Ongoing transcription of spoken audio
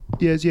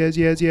Yes, yes,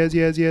 yes, yes,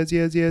 yes, yes,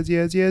 yes, yes,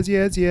 yes, yes,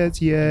 yes,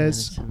 yes,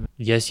 yes.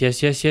 Yes,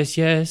 yes, yes, yes,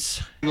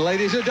 yes.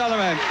 Ladies and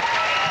gentlemen.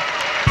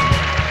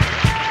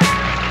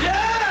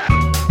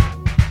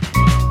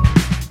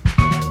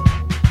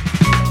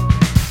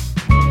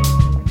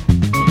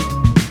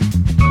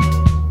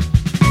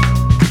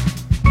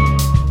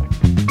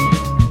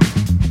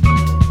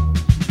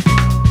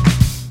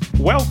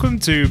 Welcome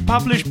to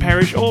Publish,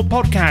 Perish or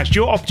Podcast,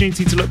 your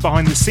opportunity to look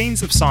behind the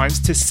scenes of science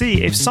to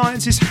see if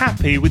science is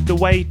happy with the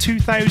way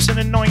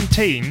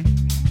 2019...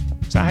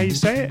 Is that how you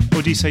say it?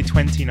 Or do you say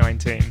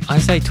 2019? I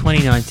say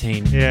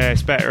 2019. Yeah,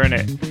 it's better, isn't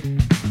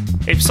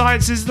it? If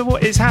science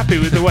is happy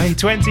with the way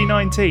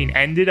 2019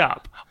 ended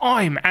up.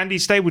 I'm Andy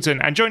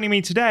Stapleton, and joining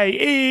me today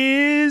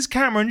is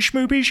Cameron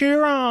Schmoopy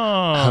Shearer.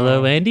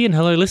 Hello, Andy, and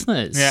hello,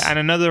 listeners. Yeah, and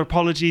another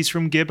apologies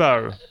from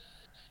Gibbo.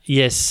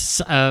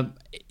 Yes,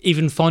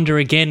 even fonder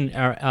again,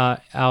 our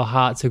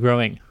hearts are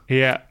growing.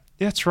 Yeah,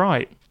 that's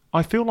right.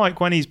 I feel like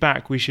when he's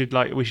back, we should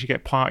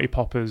get party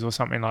poppers or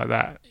something like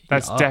that.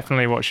 That's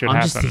definitely what should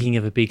happen. I'm just thinking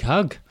of a big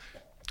hug.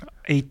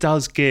 He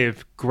does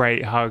give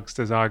great hugs,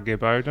 does our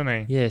Gibbo,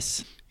 doesn't he?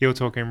 Yes. You're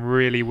talking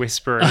really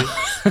whispery.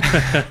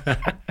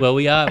 Well,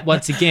 we are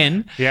once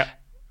again Yeah.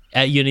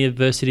 at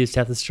University of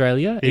South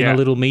Australia in Yeah. a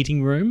little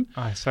meeting room,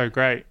 Oh, so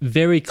great.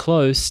 very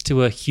close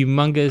to a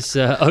humongous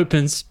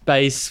open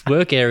space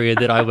work area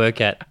that I work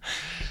at.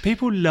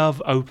 People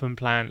love open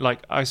plan.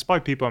 Like, by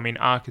people, I mean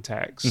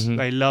architects. Mm-hmm.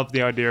 They love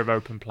the idea of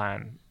open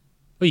plan.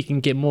 Well, you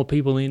can get more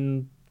people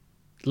in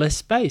less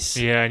space.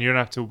 Yeah, and you don't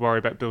have to worry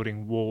about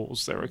building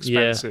walls. They're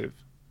expensive.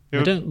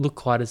 They don't look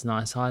quite as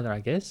nice either, I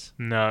guess.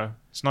 No.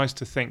 It's nice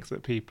to think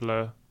that people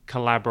are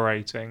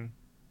collaborating.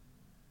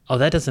 Oh,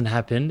 that doesn't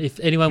happen. If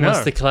anyone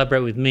wants to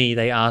collaborate with me,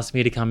 they ask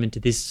me to come into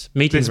this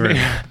meeting room.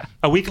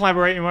 Are we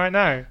collaborating right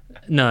now?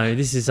 No,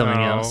 this is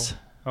something else.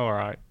 All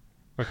right.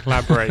 We're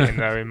collaborating,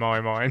 though, in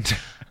my mind.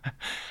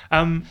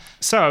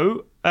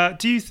 So,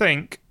 do you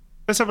think...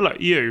 Let's have a look.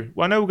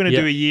 I know we're going to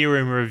do a year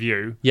in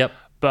review. Yep.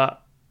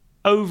 But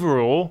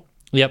overall,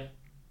 Yep.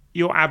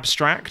 you're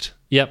abstract.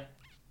 Yep.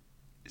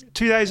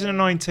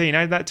 2019,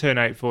 how did that turn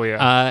out for you?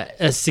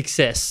 A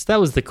success. That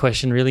was the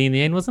question, really, in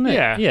the end, wasn't it?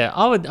 Yeah. Yeah.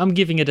 I'm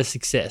giving it a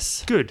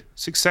success. Good.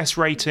 Success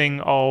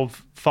rating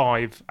of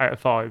 5 out of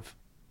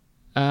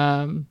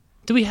 5.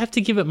 Do we have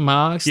to give it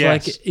marks?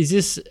 Yes. Like, is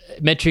this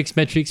metrics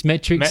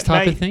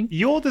type of thing?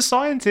 You're the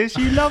scientist.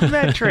 You love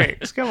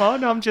metrics. Come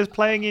on, I'm just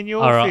playing in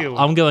your All right. field.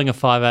 I'm going a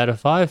 5 out of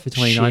 5 for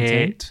 2019.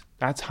 Shit,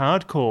 that's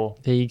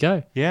hardcore. There you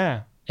go.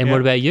 Yeah. And yeah.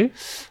 what about you?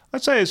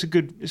 I'd say it's a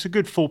good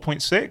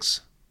 4.6.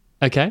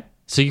 Okay.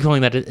 So you're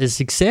calling that a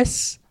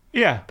success?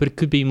 Yeah. But it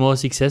could be more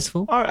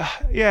successful?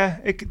 Yeah.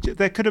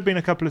 There could have been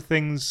a couple of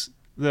things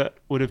that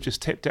would have just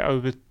tipped it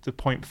over the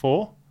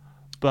 0.4.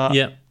 But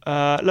Yeah.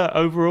 Look,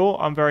 overall,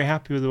 I'm very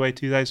happy with the way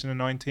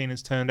 2019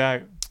 has turned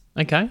out.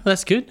 Okay. Well,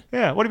 that's good.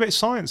 Yeah. What about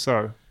science,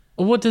 though?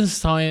 What does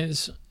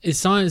science... Is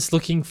science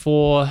looking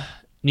for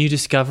new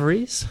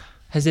discoveries?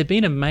 Has there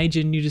been a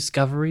major new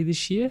discovery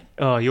this year?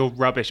 Oh, you're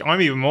rubbish. I'm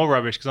even more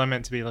rubbish because I'm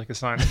meant to be like a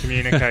science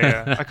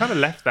communicator. I kind of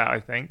left that, I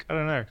think. I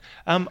don't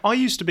know. I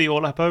used to be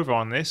all up over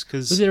on this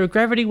Was because there a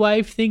gravity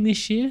wave thing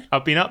this year?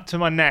 I've been up to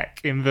my neck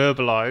in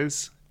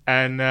Verbalize.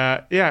 And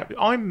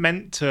I'm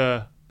meant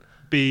to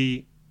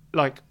be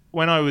like,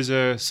 when I was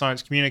a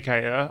science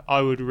communicator,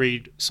 I would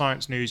read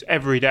science news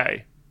every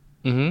day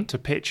to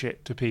pitch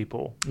it to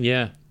people.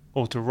 Yeah.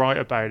 Or to write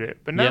about it.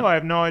 But now Yep. I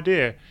have no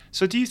idea.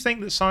 So do you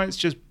think that science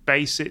just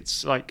base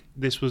its, like,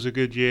 this was a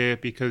good year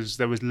because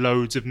there was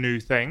loads of new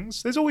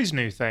things? There's always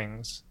new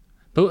things.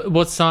 But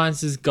what's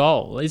science's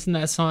goal? Isn't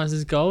that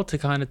science's goal to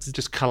kind of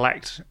Just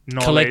collect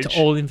knowledge. collect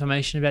all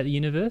information about the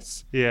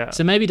universe? Yeah.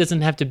 So maybe it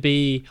doesn't have to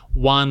be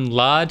one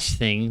large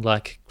thing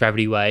like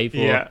gravity wave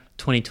or Yeah.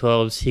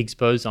 2012's Higgs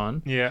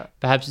boson. Yeah.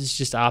 Perhaps it's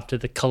just after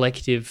the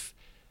collective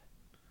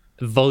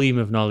volume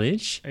of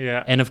knowledge.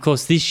 Yeah. And of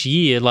course, this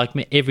year, like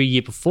every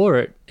year before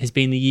it, has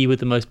been the year with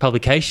the most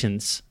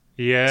publications.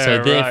 Yeah. So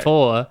right.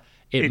 therefore,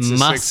 it It's a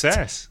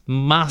success.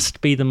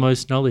 must be the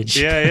most knowledge.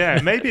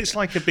 Yeah. Maybe it's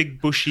like a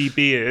big bushy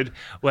beard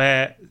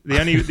where the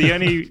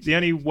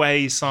only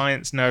way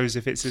science knows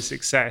if it's a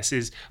success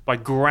is by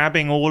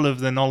grabbing all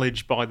of the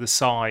knowledge by the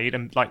side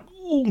and like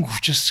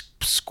just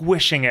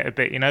squishing it a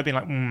bit, being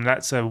like,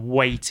 that's a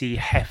weighty,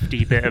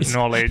 hefty bit of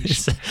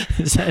knowledge.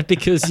 Is that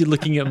because you're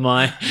looking at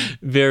my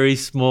very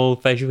small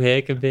facial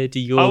hair compared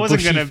to your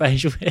bushy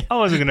facial hair? I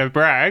wasn't going to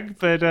brag,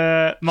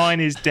 but mine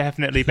is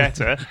definitely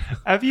better.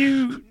 Have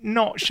you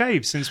not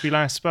shaved since we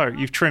last spoke?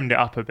 You've trimmed it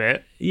up a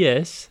bit.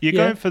 Yes. You're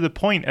going for the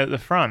point at the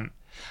front.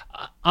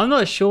 I'm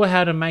not sure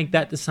how to make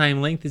that the same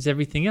length as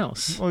everything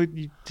else. Well,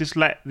 you just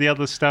let the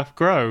other stuff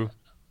grow.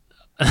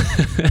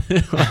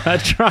 I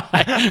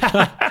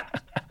try.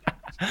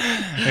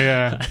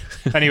 Yeah.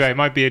 Anyway,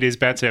 my beard is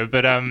better,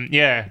 but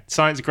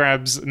science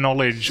grabs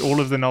knowledge, all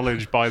of the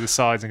knowledge by the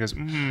sides, and goes,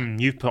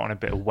 "You've put on a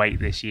bit of weight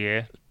this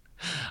year."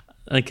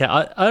 Okay,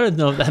 I don't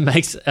know if that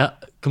makes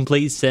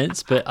complete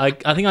sense, but I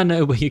think I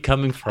know where you're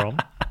coming from.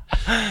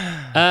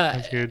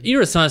 good.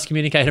 You're a science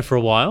communicator for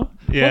a while.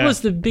 Yeah. What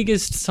was the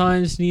biggest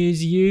science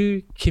news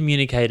you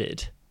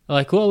communicated?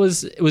 Like,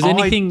 was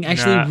anything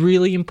actually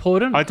really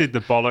important? I did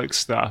the bollocks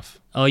stuff.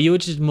 Oh, you were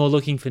just more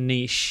looking for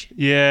niche.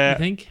 Yeah. You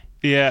think?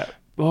 Yeah.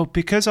 Well,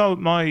 because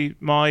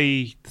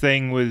my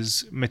thing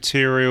was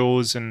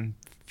materials and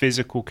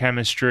physical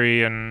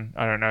chemistry and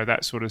I don't know,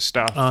 that sort of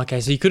stuff. Oh,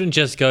 okay, so you couldn't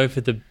just go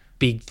for the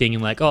big thing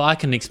and like, oh, I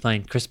can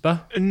explain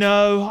CRISPR.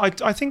 No,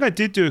 I think I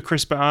did do a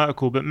CRISPR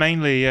article, but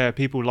mainly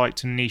people like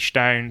to niche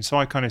down, so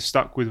I kind of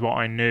stuck with what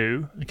I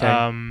knew.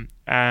 Okay.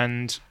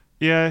 And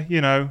yeah,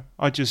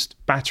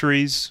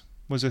 batteries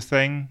was a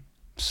thing,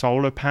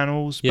 solar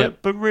panels, Yep.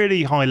 but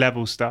really high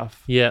level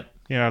stuff. Yeah.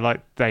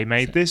 Like they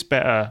made this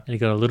better, And it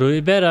got a little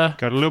bit better.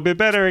 got a little bit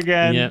better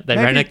again. Yeah, they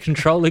ran a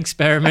control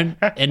experiment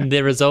and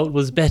their result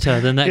was better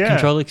than that Yeah.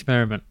 control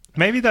experiment.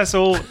 Maybe that's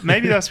all.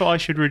 Maybe that's what I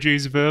should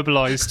reduce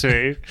Verbalize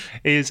to,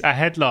 is a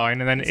headline,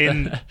 and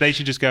then they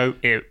should just go,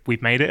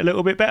 "We've made it a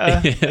little bit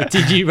better."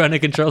 Did you run a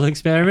control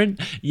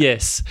experiment?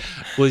 Yes.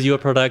 Was your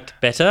product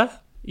better?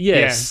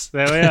 Yes.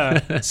 There we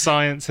are.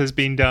 Science has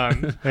been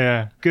done.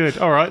 Yeah, good.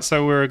 All right,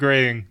 so we're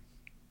agreeing.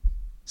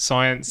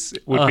 Science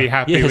would be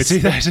happy with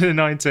yes.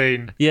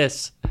 2019.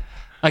 Yes.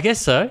 I guess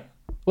so.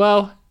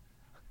 Well,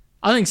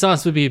 I think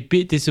science would be a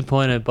bit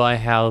disappointed by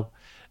how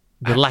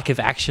the lack of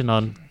action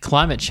on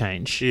climate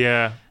change.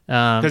 Yeah,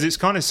 because it's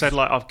kind of said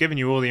like, I've given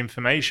you all the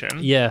information.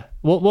 Yeah.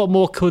 What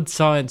more could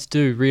science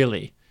do,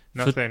 really?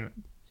 Nothing.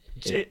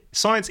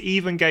 Science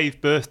even gave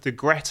birth to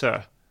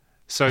Greta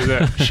so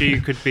that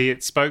she could be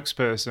its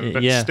spokesperson,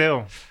 but Yeah.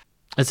 still,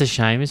 It's a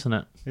shame, isn't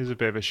it? it's a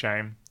bit of a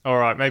shame. All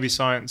right, maybe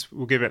science,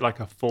 we'll give it like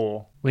a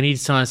 4. We need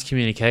science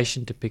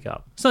communication to pick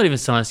up. It's not even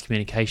science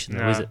communication,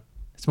 though, No. is it?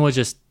 It's more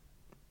just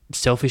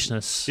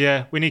selfishness.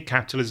 Yeah, we need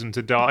capitalism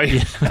to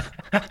die.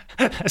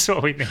 That's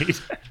what we need.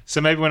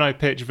 So maybe when I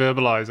pitch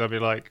Verbalize, I'll be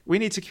like, we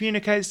need to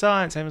communicate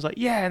science. Everyone's like,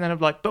 yeah. And then I'm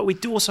like, but we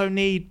also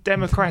need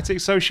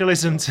democratic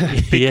socialism to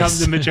become Yes.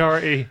 the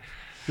majority,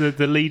 the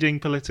leading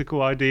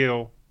political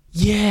ideal.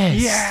 Yes.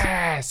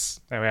 Yes.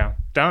 There we are.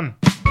 Done.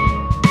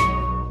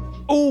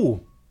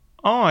 Oh,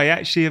 I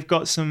actually have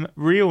got some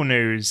real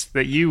news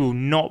that you will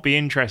not be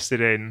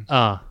interested in.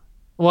 Ah.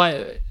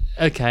 Why?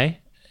 Okay.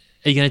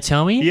 Are you going to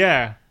tell me?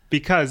 Yeah,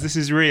 because this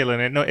is real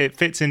and it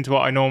fits into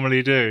what I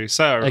normally do.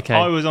 So Okay.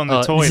 I was on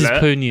the toilet. This is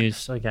poo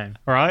news. Okay.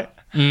 Right?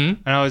 Mm.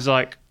 And I was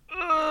like,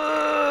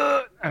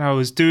 "Ugh," and I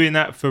was doing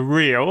that for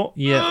real.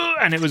 Yeah. Ugh,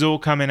 and it was all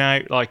coming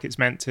out like it's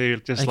meant to,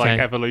 just like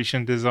Okay.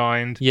 evolution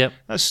designed. Yep.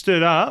 I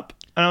stood up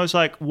and I was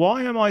like,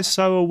 why am I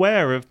so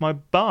aware of my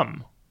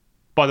bum?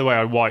 By the way,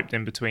 I wiped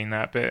in between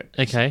that bit.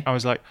 Okay. I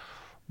was like,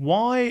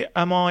 why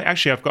am I...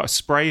 Actually, I've got a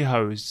spray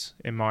hose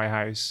in my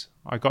house.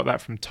 I got that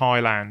from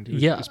Thailand.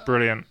 Yeah. It's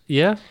brilliant.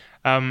 Yeah.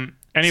 Anyway,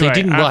 So you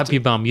didn't wipe after-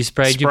 your bum. You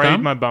sprayed your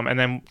bum? my bum and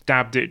then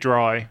dabbed it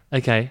dry.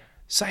 Okay.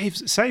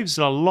 Saves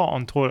a lot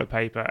on toilet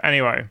paper.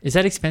 Anyway, Is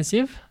that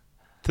expensive?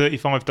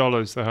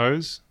 $35 the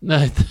hose.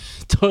 No,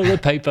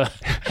 toilet paper.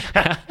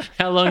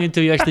 How long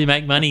until you actually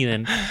make money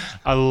then?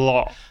 A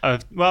lot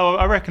of... Well,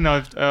 I reckon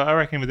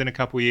within a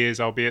couple of years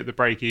I'll be at the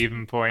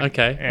break-even point.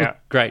 Okay. Yeah. Well,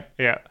 great.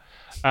 Yeah.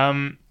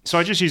 So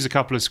I just use a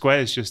couple of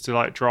squares just to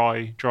like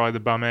dry the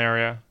bum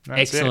area.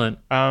 That's Excellent.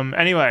 it.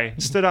 Anyway,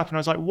 stood up and I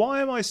was like,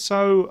 why am I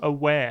so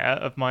aware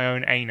of my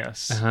own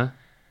anus? Uh-huh.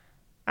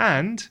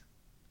 And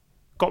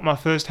got my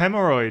first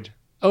hemorrhoid.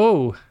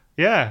 Oh,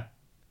 Yeah.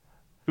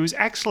 It was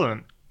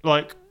excellent.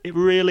 Like, it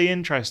really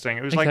interesting.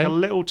 It was like Okay. a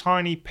little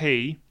tiny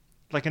pea,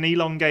 like an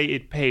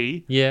elongated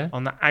pea yeah.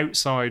 on the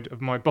outside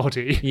of my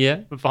body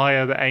Yeah.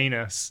 via the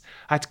anus.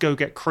 I had to go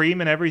get cream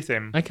and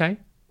everything. Okay.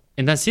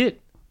 And that's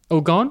it?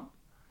 All gone?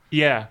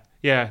 Yeah.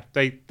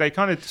 They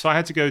kind of... So I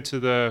had to go to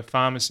the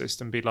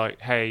pharmacist and be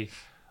like, hey,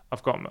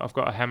 I've got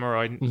a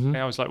hemorrhoid. Mm-hmm. And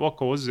I was like, what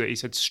causes it? He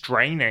said,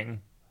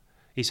 straining.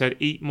 He said,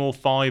 eat more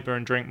fiber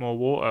and drink more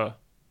water.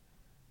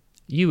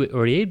 You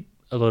already eat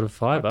a lot of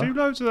fiber. Do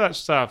loads of that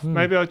stuff.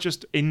 Maybe I was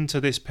just into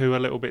this poo a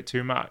little bit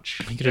too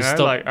much. You could have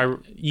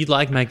stopped. You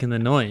like making the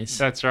noise.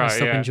 That's You right,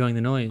 Stop yeah. enjoying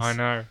the noise. I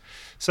know.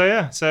 So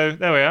yeah, so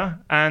there we are.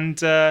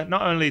 And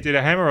not only did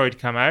a hemorrhoid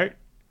come out,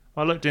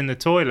 I looked in the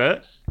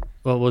toilet.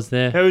 What was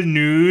there? There was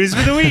news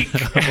for the week.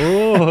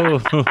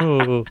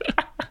 Oh.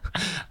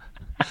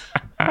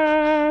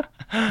 All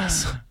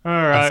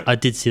right. I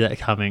did see that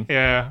coming.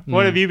 Yeah.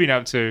 What have you been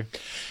up to?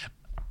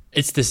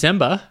 It's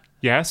December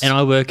Yes. and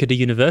I work at a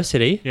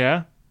university.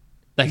 Yeah.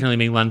 That can only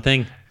mean one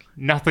thing.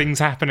 Nothing's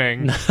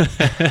happening.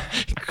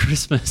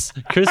 Christmas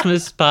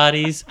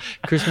parties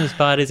and Christmas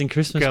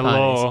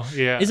Galore. parties.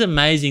 Yeah. It's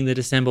amazing the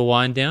December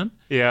wind down.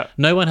 Yeah.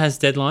 No one has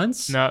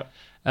deadlines. No.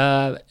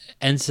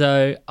 And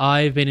so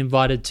I've been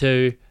invited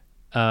to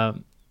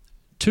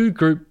two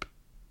group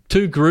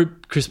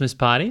Christmas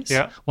parties.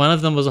 Yeah. One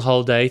of them was a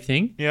whole day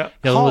thing. Yeah.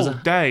 The other was Whole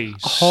a day.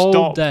 whole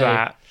Stop day.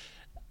 that.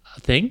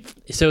 thing.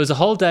 So it was a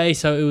whole day.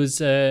 So it was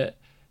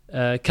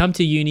come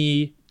to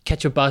uni,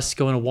 catch a bus,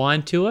 go on a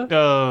wine tour,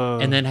 Oh.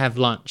 and then have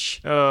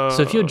lunch. Oh.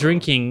 So if you're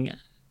drinking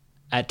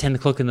at 10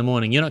 o'clock in the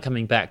morning, you're not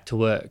coming back to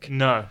work.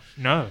 No.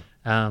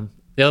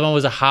 There The other one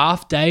was a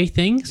half day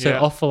thing, so Yeah.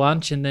 off for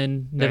lunch and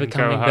then never Then go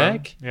coming home.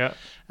 back.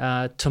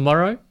 Yeah.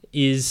 Tomorrow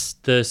is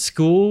the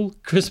school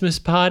Christmas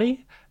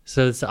party,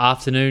 so it's the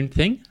afternoon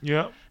thing.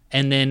 Yeah.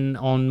 And then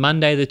on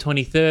Monday the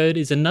 23rd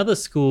is another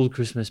school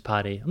Christmas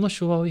party. I'm not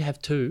sure why we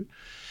have two.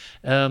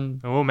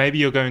 Or maybe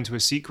you're going to a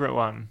secret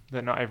one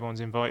that not everyone's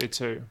invited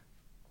to.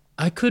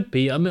 I could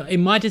be. I mean, it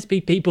might just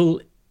be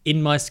people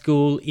in my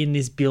school in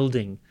this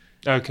building.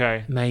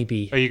 Okay.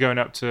 Maybe. Are you going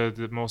up to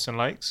the Mawson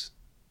Lakes?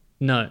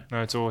 No.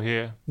 No, it's all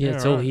here. Yeah,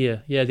 it's all right.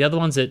 here. Yeah, the other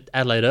one's at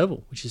Adelaide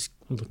Oval, which is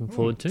I'm looking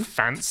forward to.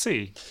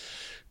 Fancy.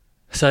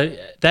 So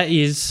that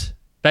is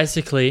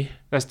basically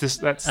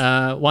That's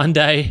one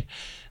day,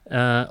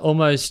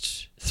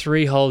 almost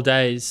 3 whole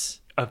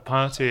days a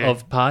party.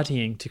 of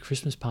partying to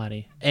Christmas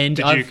party. And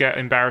Did you get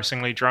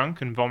embarrassingly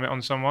drunk and vomit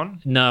on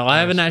someone? No, I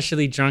haven't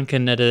actually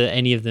drunken at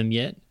any of them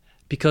yet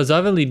because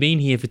I've only been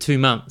here for 2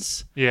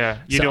 months. Yeah.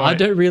 You So I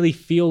don't really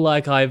feel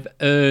like I've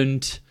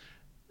earned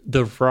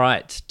the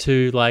right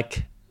to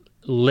like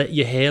let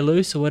your hair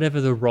loose or whatever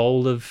the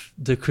role of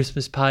the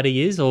Christmas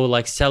party is, or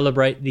like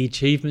celebrate the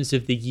achievements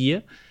of the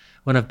year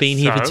when I've been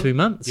here for So? 2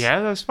 months.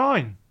 Yeah, that's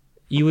fine.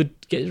 You would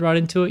get right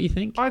into it, you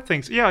think? I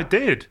think so. Yeah, I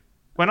did.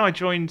 When I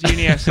joined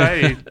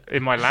UniSA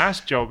in my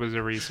last job as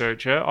a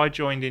researcher, I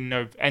joined in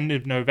end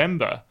of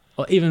November.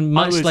 Or even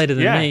much later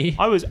than me.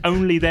 I was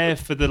only there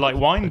for the like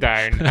wind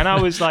down, and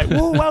I was like,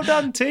 "Whoa, well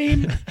done,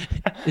 team!"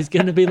 It's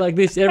going to be like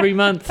this every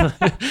month.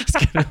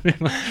 It's gonna be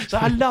like- So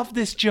I love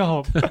this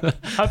job.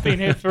 I've been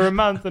here for a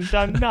month and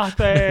done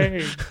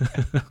nothing.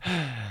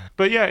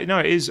 But yeah, no,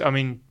 it is. I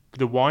mean,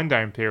 the wind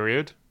down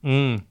period.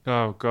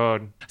 Oh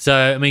God. So,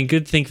 I mean,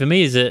 good thing for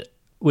me is that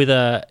with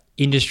a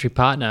industry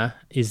partner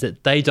is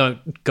that they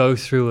don't go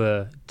through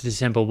a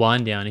December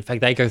wind down. In fact,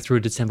 they go through a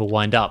December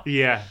wind up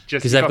Yeah,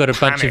 just because they've got a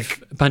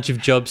panic. bunch of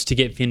jobs to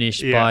get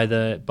finished Yeah.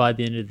 by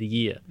the end of the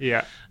year.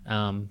 Yeah.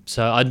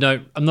 So I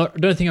don't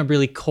think I'm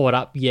really caught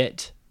up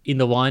yet in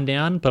the wind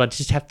down, but I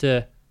just have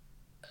to.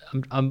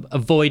 I'm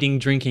avoiding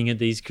drinking at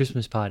these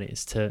Christmas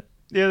parties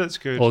Yeah, that's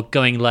good. or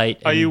going late.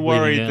 Are and you leaving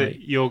worried early.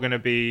 that you're going to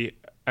be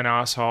an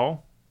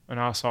asshole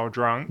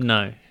drunk?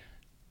 No.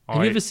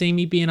 Have you ever seen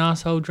me be an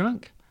asshole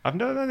drunk? I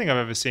don't think I've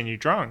ever seen you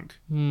drunk.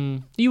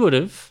 You would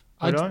have.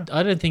 Would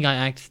I don't think I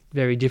act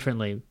very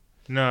differently.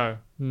 No.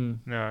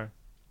 No.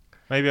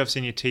 Maybe I've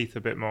seen your teeth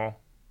a bit more.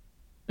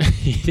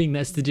 You think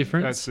that's the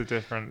difference? That's the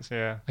difference,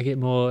 yeah. I get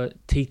more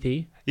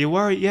teethy. You're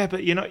worried, yeah,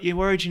 but you're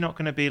worried you're not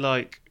going to be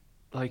like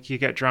you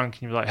get drunk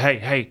and you're like,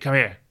 hey, come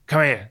here,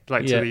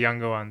 like Yeah. to the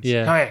younger ones.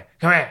 Yeah.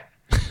 Come here.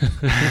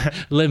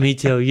 Let me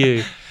tell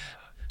you.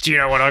 Do you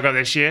know what I got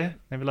this year?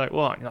 They'd be like,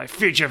 what? And you're like,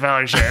 future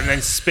fellowship, and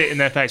then spit in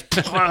their face.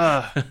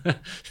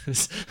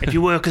 If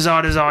you work as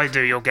hard as I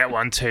do, you'll get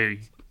one too.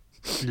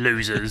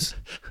 Losers.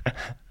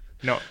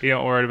 You're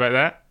not worried about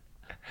that?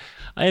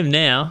 I am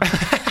now.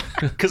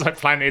 Because I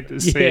planted the Yeah.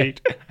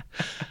 seed.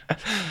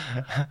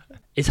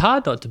 It's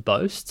hard not to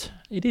boast.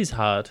 It is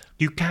hard.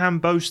 You can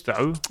boast,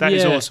 though. That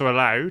is Yeah. also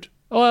allowed.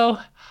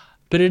 Well,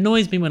 but it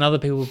annoys me when other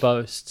people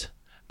boast.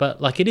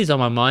 But like it is on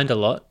my mind a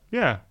lot.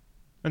 Yeah.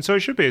 And so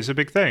it should be. It's a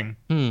big thing.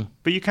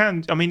 But you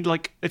can, I mean,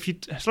 like,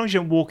 as long as you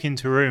don't walk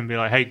into a room and be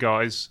like, hey,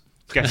 guys,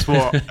 guess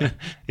what?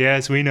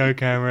 Yes, we know,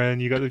 Cameron.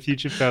 You got the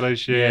future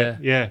fellowship.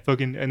 Yeah,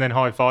 fucking, and then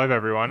high five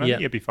everyone. I Yeah.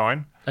 think you'll be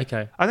fine.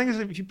 Okay. I think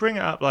if you bring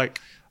it up,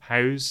 like,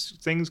 how's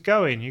things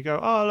going? You go,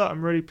 oh, look,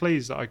 I'm really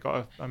pleased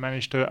that I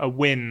managed to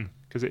win,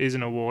 because it is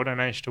an award. I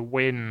managed to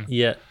win.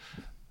 Yeah.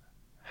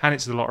 And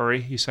it's the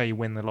lottery. You say you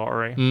win the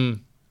lottery.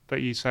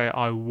 But you say,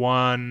 I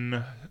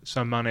won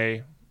some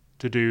money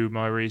to do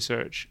my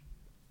research.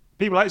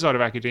 People outside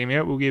of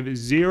academia will give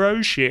 0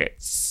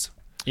 shits.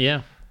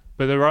 Yeah.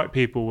 But the right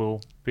people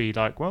will be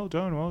like, well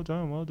done, well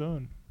done, well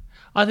done.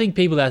 I think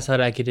people outside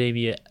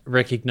academia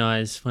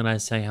recognize when I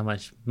say how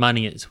much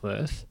money it's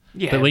worth.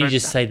 Yeah, but when you but-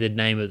 just say the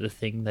name of the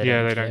thing, they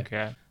Don't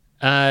care.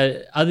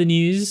 Other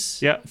news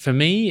Yeah. for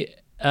me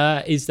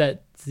is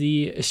that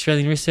the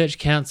Australian Research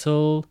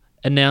Council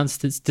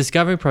announced its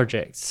discovery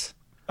projects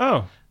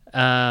Oh,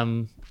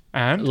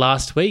 and?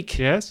 last week.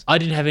 Yes? I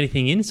didn't have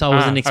anything in, so I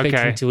wasn't expecting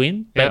okay. to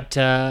win. Yeah.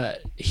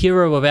 But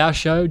hero of our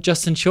show,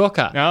 Justin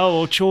Chalker, Oh,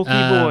 well, Chalky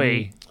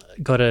boy.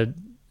 got a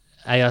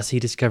ARC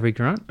Discovery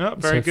grant. Oh,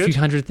 very so good. A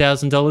few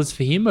 $100,000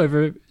 for him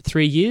over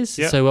 3 years.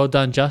 Yeah. So well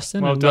done,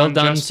 Justin. Well and done,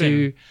 well done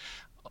Justin.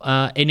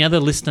 to any other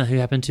listener who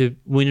happened to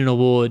win an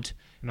award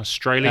An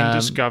Australian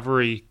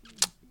discovery.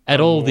 at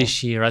all Award.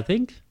 this year, I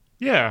think.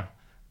 Yeah.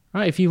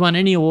 Right, if you won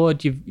any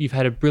award, you've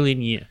had a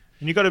brilliant year.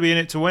 And you got to be in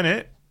it to win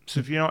it. So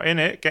if you're not in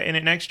it, get in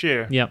it next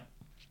year. Yep.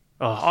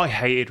 Oh, I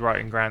hated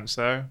writing grants,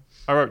 though.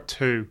 I wrote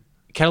 2.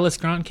 Catalyst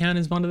grant count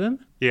is one of them.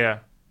 Yeah.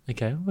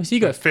 Okay, well, so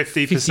you got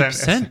 50%.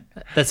 50%.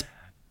 That's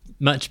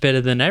much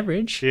better than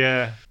average.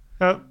 Yeah.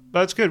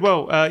 That's good.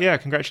 Well, yeah,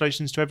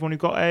 congratulations to everyone who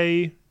got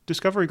a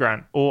discovery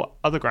grant or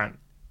other grant.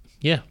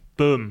 Yeah.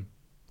 Boom.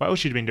 What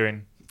else you been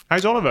doing?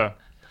 How's Oliver?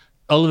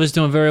 Oliver's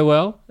doing very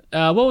well.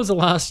 What was the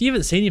last? You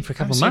haven't seen him for a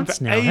couple of Haven't months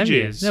seen now, him for have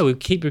you? ages. No, we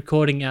keep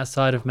recording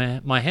outside of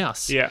my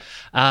house. Yeah.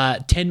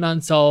 10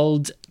 months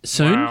old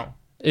soon, Wow.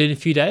 in a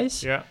few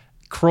days. Yeah.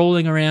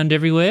 crawling around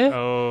everywhere.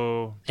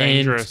 Oh, And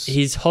dangerous.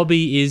 his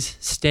hobby is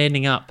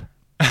standing up,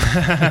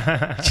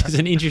 which is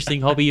an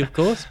interesting hobby, of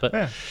course. But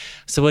Yeah.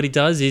 so what he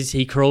does is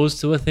he crawls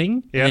to a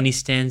thing, Yeah. and then he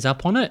stands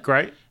up on it,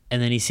 Great.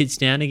 and then he sits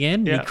down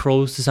again, Yeah. and he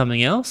crawls to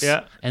something else,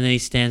 Yeah. and then he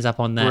stands up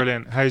on that.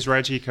 Brilliant. How's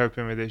Reggie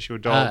coping with this, your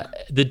dog?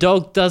 The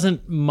dog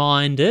doesn't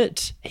mind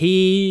it.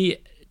 He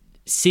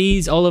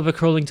sees Oliver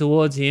crawling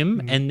towards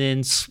him and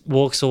then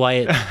walks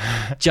away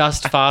at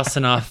just fast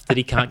enough that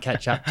he can't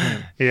catch up to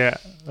him. Yeah.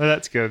 Well,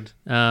 that's good.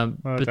 Well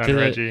done,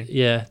 Reggie.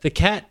 Yeah, the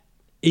cat,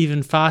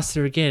 even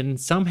faster again,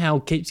 somehow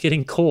keeps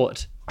getting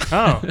caught,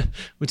 Oh.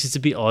 which is a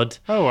bit odd.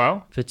 Oh,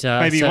 well. But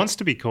Maybe he so- wants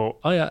to be caught.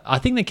 Oh yeah, I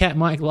think the cat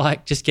might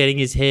like just getting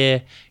his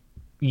hair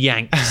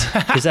yanked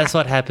because that's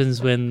what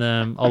happens when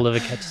Oliver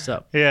catches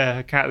up. Yeah,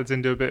 a cat that's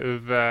into a bit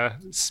of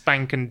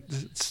spank and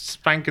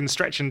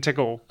stretch and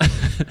tickle.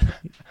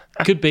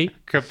 Could be.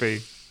 Could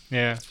be.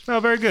 Yeah. Oh,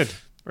 very good.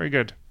 Very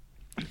good.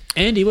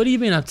 Andy, what have you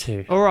been up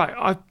to? All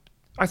right.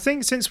 I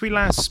think since we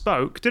last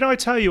spoke, did I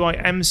tell you I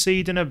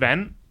emceed an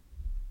event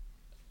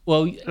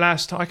Well,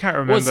 last? I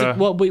can't what's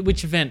remember.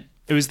 which event?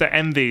 It was the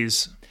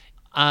Envies.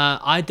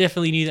 I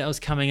definitely knew that was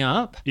coming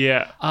up.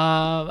 Yeah.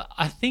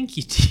 I think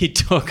you did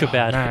talk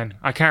about it. Man,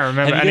 I can't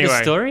remember. Have you got a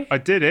Anyway, story? I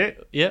did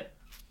it, Yep.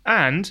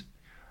 and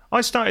I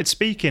started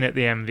speaking at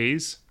the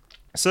Envies.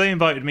 So they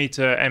invited me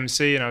to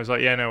MC, and I was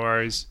like, "Yeah, no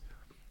worries."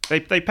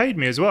 They paid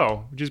me as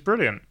well, which is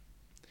brilliant.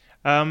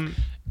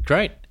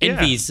 Great. Yeah.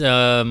 Envies.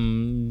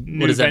 New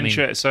What does that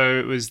Venture. mean? So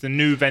it was the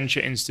New Venture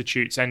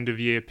Institute's end of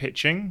year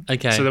pitching.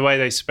 Okay. So the way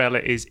they spell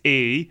it is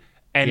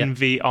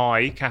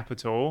ENVI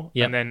capital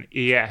Yep. and then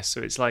ES.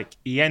 So it's like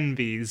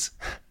ENVIs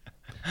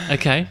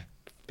Okay.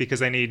 because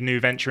they need New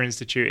Venture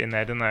Institute in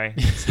there, don't they?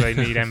 So they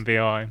need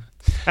NVI.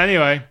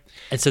 Anyway,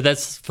 And so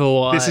that's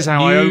for This is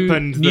how I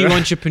opened new the-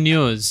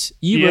 entrepreneurs.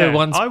 You Yeah, were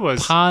once I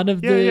was. part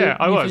of Yeah, the yeah,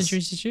 I New was. Venture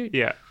Institute.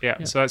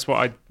 yeah. So that's what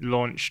I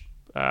launched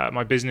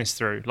my business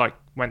through. Like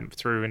went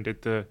through and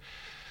did the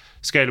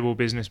scalable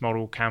business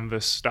model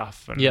canvas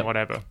stuff and Yep.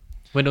 whatever.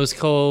 When it was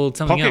called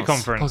something Pocket else.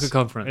 Conference. Pocket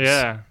Conference.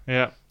 Yeah.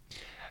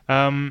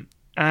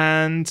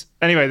 And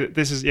anyway,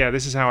 this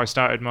is how I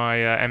started my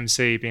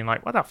MC, being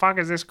like, "What the fuck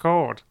is this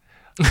called?"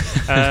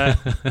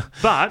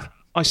 But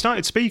I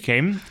started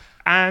speaking,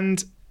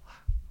 and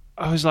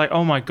I was like,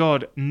 "Oh my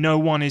god, no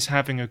one is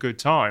having a good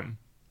time."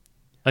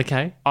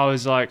 Okay. I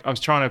was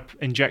trying to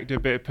inject a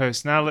bit of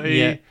personality.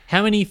 Yeah.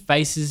 How many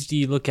faces do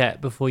you look at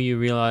before you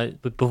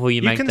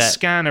You make can that?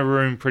 scan a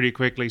room pretty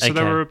quickly. So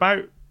there Okay. were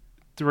about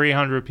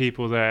 300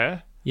 people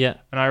there. Yeah.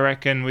 And I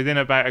reckon within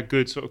about a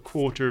good sort of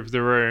quarter of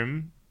the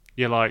room,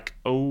 you're like,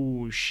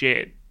 oh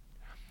shit.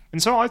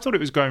 And so I thought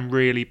it was going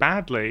really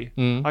badly.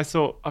 I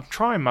thought, I'm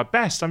trying my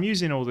best. I'm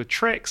using all the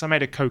tricks. I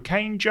made a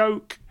cocaine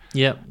joke.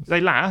 Yep.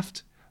 They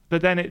laughed.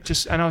 But then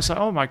and I was like,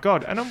 oh my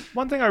God. And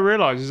one thing I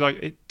realized is like,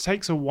 it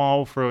takes a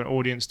while for an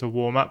audience to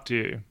warm up to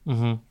you.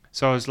 Mm-hmm.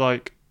 So I was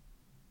like,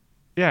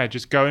 yeah,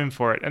 just going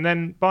for it. And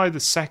then by the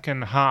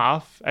second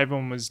half,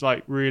 everyone was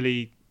like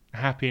really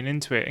happy and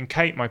into it. And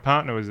Kate, my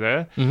partner, was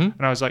there. And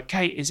I was like,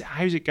 Kate,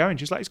 how's it going?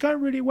 She's like, it's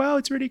going really well.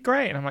 It's really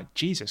great. And I'm like,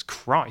 Jesus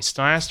Christ.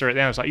 And I asked her at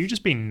the end, I was like, you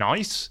just being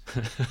nice?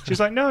 She's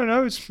like,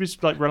 no, it's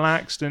just like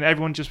relaxed and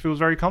everyone just feels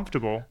very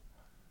comfortable.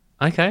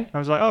 Okay. I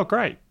was like, oh,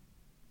 great.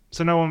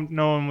 So no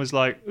one was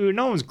like, ooh,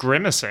 no one was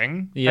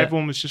grimacing. Yeah.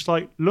 Everyone was just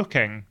like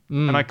looking.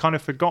 And I kind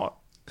of forgot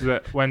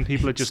that when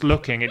people are just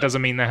looking, it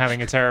doesn't mean they're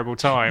having a terrible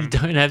time. You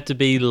don't have to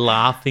be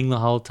laughing the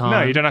whole time.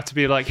 No, you don't have to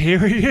be like, here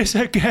he is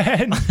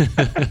again.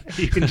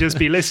 You can just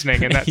be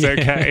listening and that's Yeah.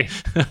 okay.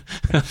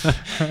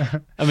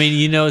 I mean,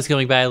 you know it's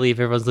going badly if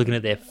everyone's looking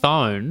at their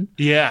phone,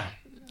 Yeah.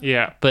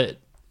 but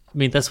I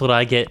mean, that's what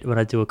I get when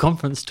I do a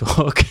conference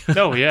talk.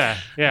 Oh, yeah.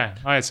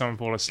 I had someone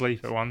fall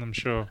asleep at one, I'm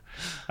sure.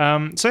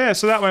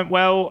 So that went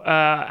well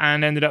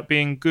and ended up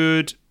being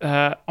good.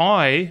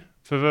 I,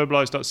 for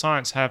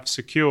Verbalize.science, have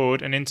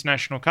secured an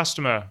international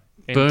customer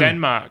in Boom.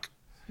 Denmark.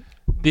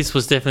 This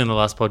was definitely the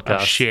last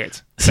podcast. Oh,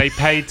 shit. They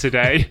paid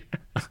today.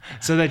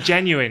 So they're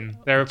genuine.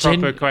 They're a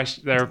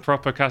they're a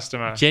proper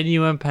customer.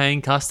 Genuine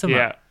paying customer.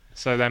 Yeah.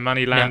 So their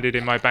money landed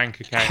in my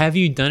bank account. Have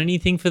you done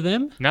anything for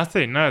them?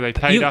 Nothing. No, they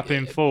paid up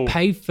in full.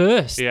 Pay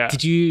first. Yeah.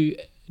 Do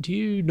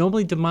you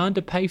normally demand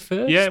to pay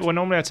first? Yeah, well,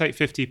 normally I take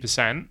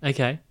 50%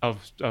 Okay.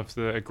 of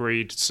the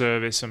agreed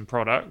service and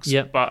products.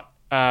 Yep. But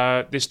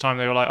this time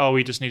they were like, oh,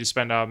 we just need to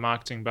spend our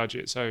marketing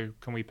budget, so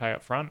can we pay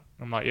up front?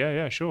 I'm like,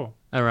 yeah, sure.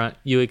 All right.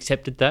 You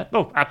accepted that?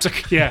 Oh,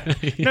 absolutely. Yeah.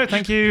 No,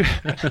 thank you.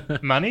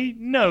 Money?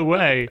 No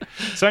way.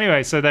 So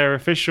anyway, they're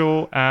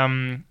official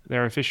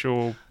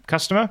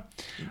customer.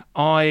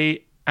 I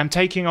am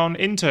taking on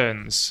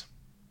interns.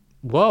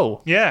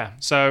 Whoa. Yeah.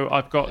 So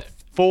I've got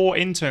 4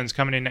 interns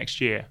coming in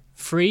next year.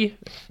 Free?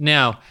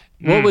 Now,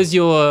 what was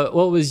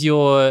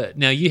your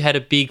now you had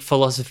a big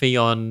philosophy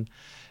on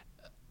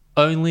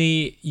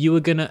only you were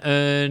going to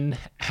earn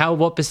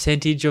what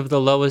percentage of the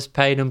lowest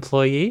paid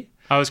employee?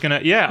 I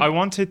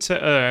wanted to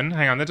earn,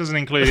 hang on, that doesn't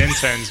include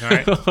interns,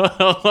 mate.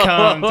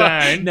 Calm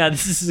down. Now,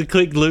 this is a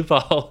quick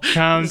loophole.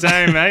 Calm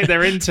down, mate.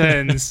 They're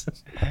interns.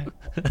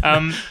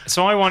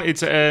 So I wanted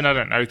to earn, I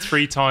don't know,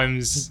 3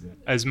 times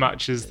as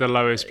much as the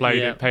lowest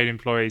paid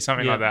employee,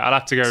 something like that. I'll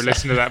have to go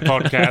listen to that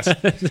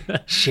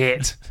podcast.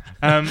 Shit.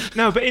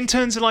 No, but in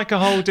terms of like a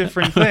whole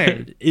different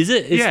thing. Is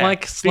it? It's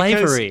like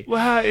slavery. Because,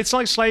 well, it's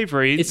like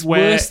slavery. It's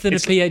worse than a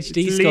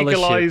PhD it's scholarship.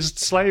 Legalized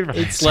slavery.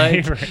 It's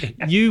like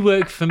you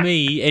work for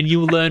me and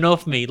you learn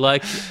off me,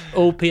 like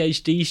all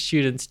PhD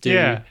students do.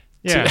 Yeah.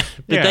 Yeah,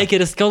 but they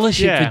get a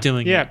scholarship for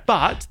doing it. Yeah,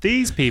 but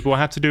these people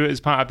have to do it as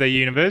part of their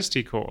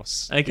university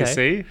course. Okay. You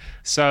see,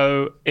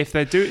 so if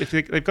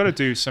they've got to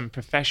do some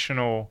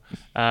professional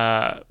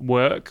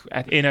work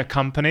in a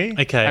company,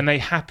 okay, and they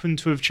happen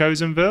to have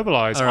chosen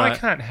Verbalize, right. I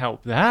can't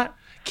help that.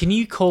 Can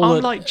you call I'm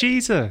it like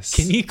Jesus?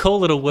 Can you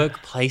call it a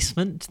work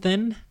placement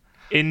then?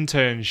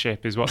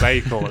 Internship is what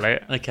they call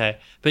it. Okay,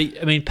 but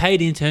I mean,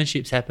 paid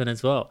internships happen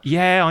as well.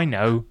 Yeah, I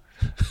know.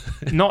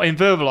 Not in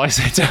Verbalize,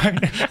 they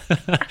don't.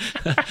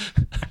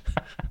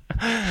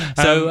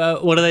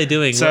 So what are they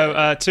doing?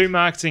 So 2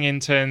 marketing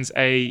interns,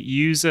 a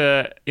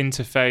user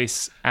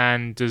interface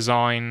and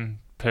design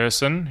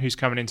person who's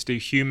coming in to do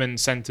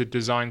human-centered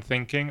design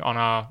thinking on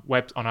our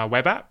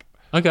web app,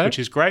 which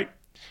is great,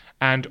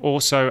 and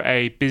also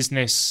a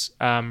business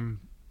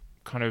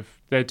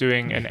they're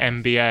doing an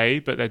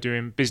MBA, but they're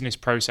doing business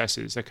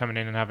processes. They're coming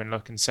in and having a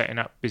look and setting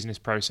up business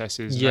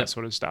processes and that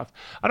sort of stuff.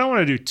 I don't want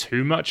to do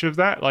too much of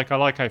that. Like, I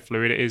like how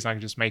fluid it is. I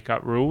can just make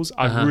up rules.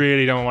 I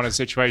really don't want a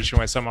situation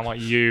where someone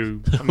like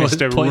you,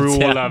 Mr.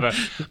 Rule Lover,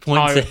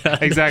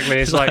 exactly.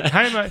 It's like,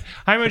 how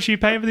much are you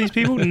paying for these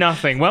people?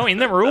 Nothing. Well, in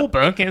the rule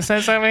book, it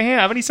says over here.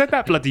 I've only said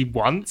that bloody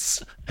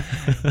once.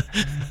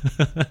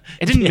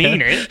 It didn't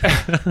mean it.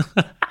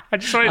 I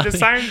just wanted it to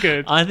sound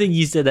good. I think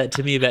you said that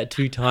to me about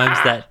 2 times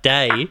that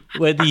day,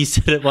 whether you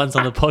said it once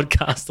on the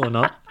podcast or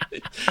not.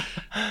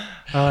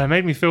 It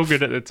made me feel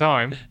good at the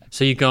time.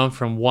 So you're going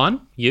from 1,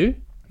 to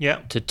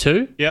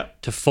 2,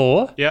 to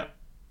 4.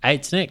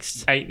 8's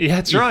next. 8. Yeah,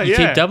 that's right. You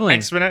keep doubling.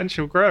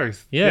 Exponential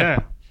growth. Yeah.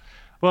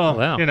 Well,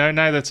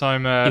 now that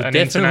I'm an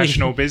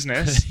international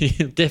business.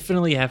 You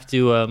definitely have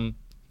to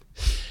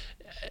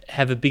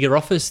have a bigger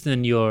office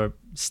than your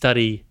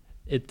study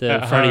at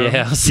the front of your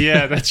house.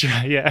 Yeah, that's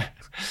right. Yeah.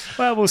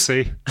 Well, we'll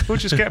see. We'll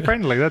just get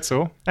friendly, that's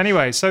all.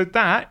 Anyway, so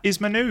that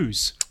is my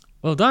news.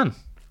 Well done.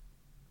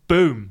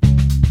 Boom.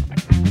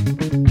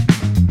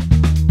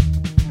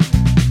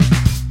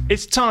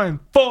 It's time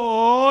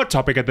for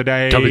Topic of the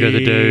Day. Topic of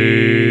the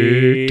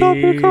Day.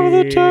 Topic of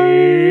the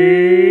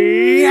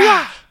Day.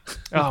 Yeah.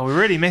 Oh, we're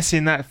really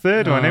missing that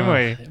third one,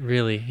 aren't we?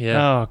 Really,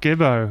 yeah. Oh,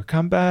 Gibbo,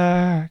 come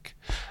back.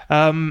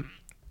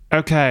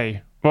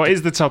 Okay. What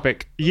is the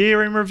topic?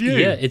 Year in review.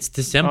 Yeah, it's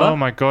December. Oh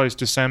my God, it's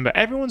December.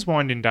 Everyone's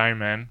winding down,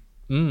 man.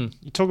 You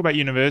talk about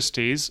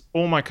universities,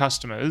 all my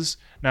customers,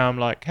 now I'm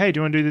like, hey, do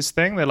you want to do this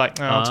thing? They're like,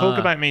 no, talk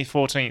about me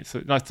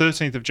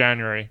 13th of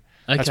January.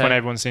 Okay. That's when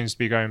everyone seems to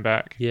be going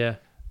back. Yeah.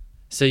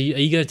 So are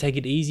you going to take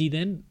it easy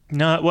then?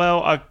 No,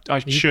 well, I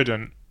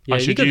shouldn't. Yeah, I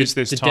should use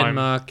this time.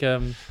 Denmark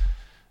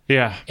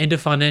Yeah. End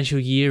of financial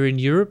year in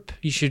Europe.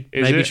 You should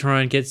maybe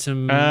try and get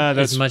some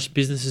as much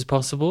business as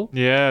possible.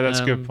 Yeah, that's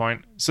a good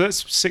point. So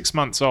that's 6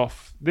 months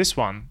off this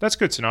one. That's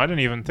good to know. I didn't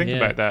even think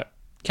about that.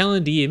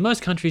 Calendar year.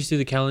 Most countries do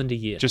the calendar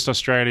year. Just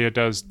Australia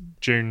does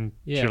June,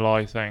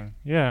 July thing.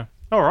 Yeah.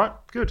 All right.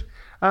 Good.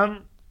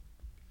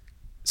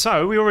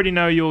 So we already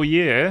know your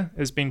year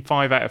has been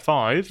 5 out of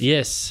 5.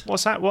 Yes.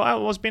 What's that?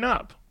 What's been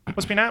up?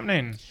 What's been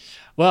happening?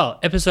 Well,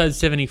 episode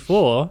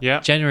 74,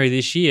 January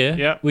this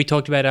year, we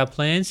talked about our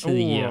plans for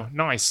the year.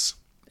 Nice.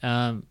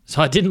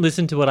 So I didn't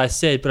listen to what I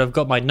said, but I've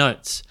got my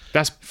notes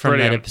from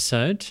that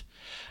episode.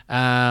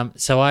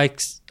 So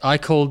I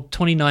called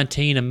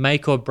 2019 a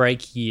make or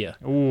break year.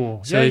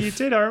 Oh, so you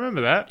did. I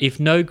remember that. If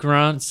no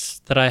grants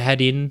that I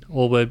had in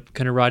or were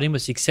going to write in were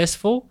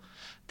successful,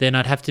 then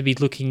I'd have to be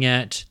looking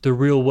at the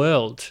real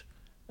world.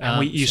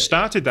 And you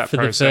started that for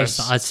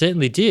process. I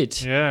certainly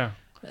did. Yeah.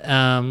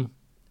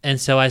 And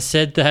so I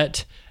said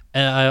that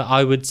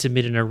I would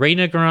submit an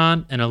arena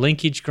grant and a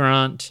linkage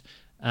grant,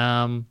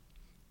 and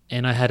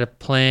I had a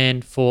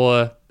plan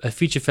for a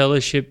future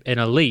fellowship and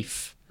a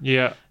LEAF.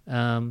 Yeah.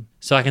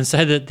 So I can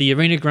say that the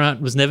arena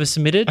grant was never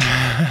submitted,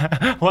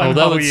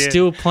 although it's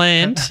still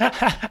planned,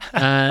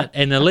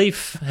 and the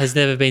LEAF has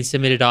never been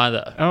submitted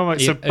either. Oh my!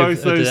 So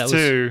both those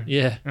two.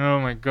 Yeah. Oh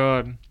my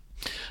God.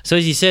 So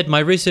as you said, my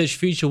research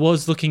future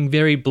was looking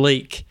very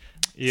bleak.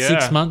 Yeah.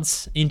 6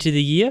 months into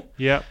the year.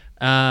 Yeah.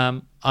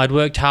 I'd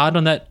worked hard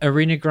on that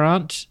arena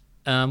grant,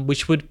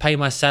 which would pay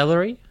my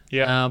salary.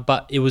 Yeah.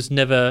 But it was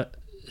never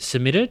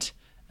submitted.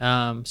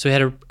 So we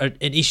had an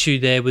issue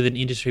there with an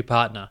industry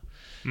partner.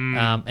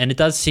 And it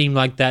does seem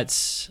like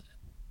that's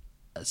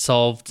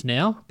solved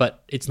now,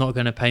 but it's not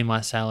going to pay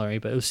my salary.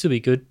 But it will still be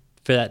good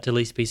for that to at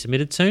least be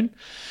submitted soon.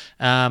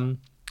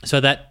 So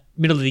that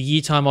middle of the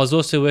year time, I was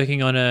also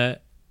working on a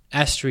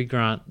ASTRI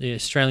grant, the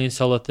Australian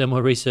Solar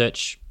Thermal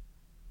Research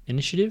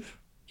Institute.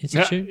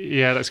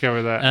 Yeah, let's go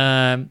with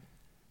that.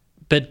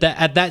 But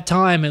at that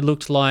time, it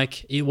looked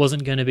like it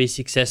wasn't going to be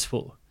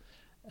successful.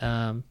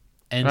 So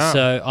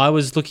I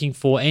was looking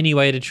for any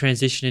way to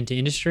transition into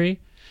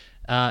industry.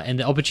 And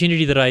the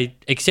opportunity that I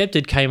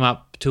accepted came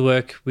up to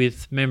work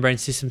with Membrane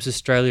Systems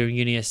Australia and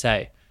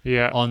UniSA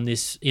on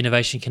this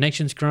Innovation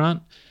Connections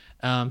grant.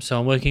 So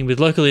I'm working with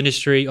local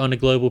industry on a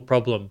global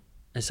problem.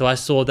 And so I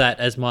saw that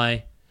as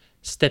my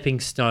stepping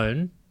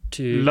stone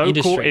to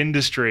local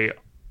industry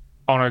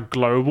on a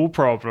global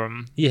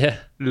problem. Yeah.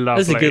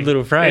 Lovely. That's a good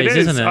little phrase,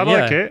 isn't it? I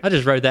like it. I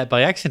just wrote that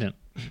by accident.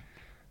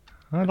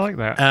 I like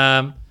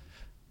that.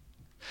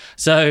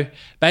 So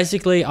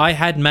basically, I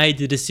had made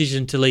the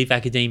decision to leave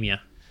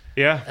academia.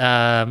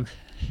 Yeah.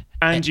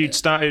 And you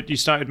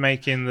started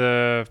making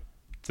the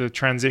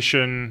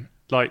transition,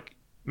 like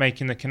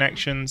making the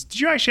connections.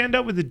 Did you actually end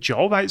up with a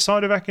job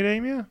outside of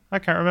academia? I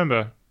can't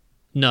remember.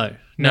 No.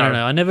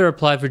 I never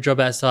applied for a job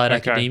outside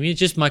academia.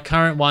 Just my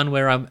current one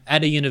where I'm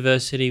at a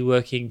university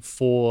working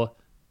for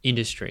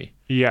industry.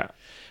 Yeah.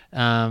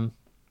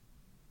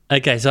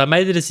 Okay, so I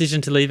made the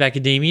decision to leave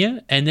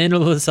academia, and then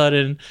all of a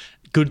sudden,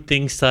 good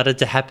things started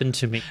to happen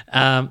to me.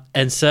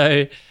 And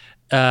so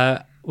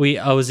I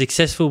was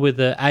successful with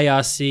the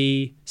ARC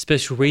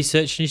Special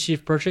Research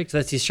Initiative project. So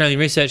that's the Australian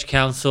Research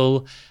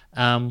Council.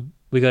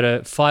 We got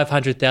a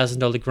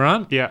 $500,000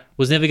 grant. Yeah.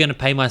 Was never going to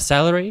pay my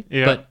salary.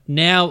 Yeah. But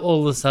now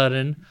all of a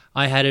sudden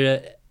I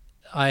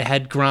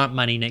had grant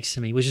money next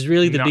to me, which is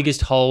really the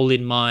biggest hole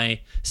in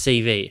my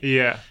CV.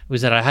 Yeah.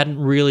 Was that I hadn't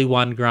really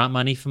won grant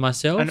money for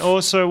myself. And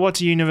also, what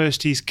do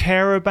universities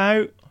care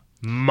about?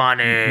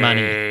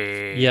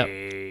 Money. Yep.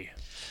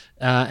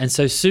 And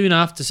so soon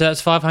after, so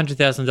that's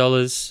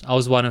 $500,000. I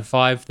was one of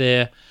five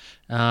there.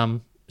 So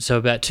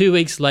about 2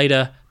 weeks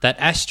later, that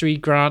ASTRI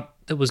grant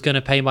that was going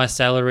to pay my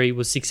salary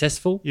was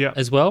successful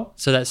as well.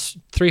 So that's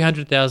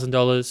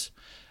 $300,000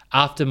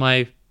 after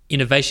my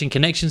Innovation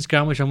Connections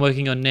grant, which I'm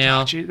working on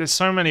now. Oh, gee, there's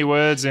so many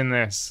words in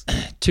this.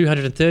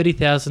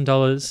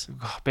 $230,000.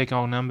 Oh, big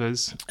old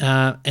numbers.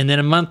 And then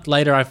a month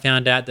later, I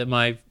found out that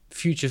my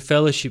future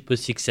fellowship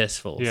was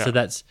successful. Yeah. So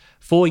that's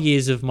 4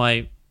 years of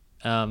my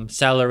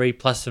salary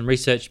plus some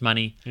research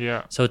money.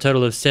 Yeah. So a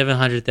total of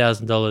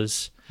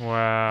 $700,000.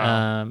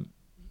 Wow.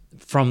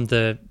 From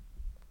the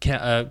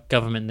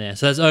government there.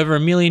 So that's over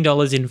 $1 million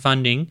in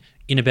funding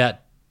in about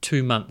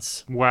 2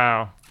 months.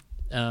 Wow.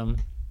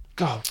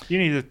 God, you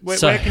need to.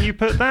 Where can you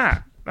put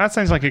that? That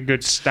sounds like a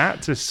good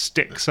stat to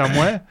stick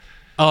somewhere.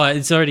 Oh,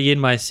 it's already in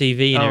my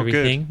CV and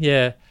everything.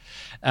 Good.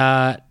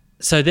 Yeah.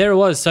 So there it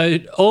was. So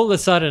all of a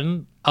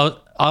sudden, I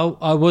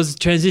was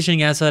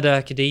transitioning outside of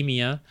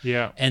academia.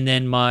 Yeah. And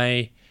then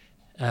my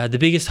the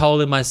biggest hole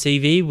in my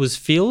CV was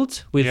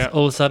filled with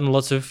all of a sudden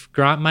lots of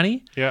grant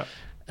money. Yeah.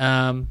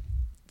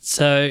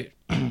 So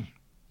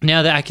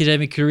now the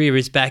academic career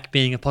is back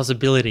being a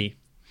possibility.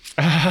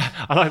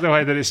 I like the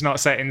way that it's not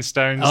set in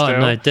stone Oh, still.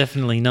 no,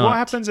 definitely not. What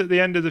happens at the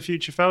end of the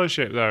future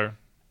fellowship, though?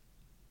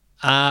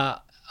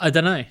 I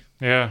don't know.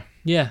 Yeah.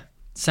 Yeah.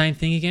 Same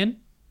thing again?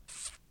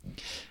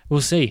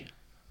 We'll see.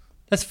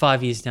 That's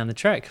 5 years down the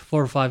track.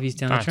 4 or 5 years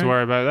down the track. Don't have to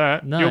worry about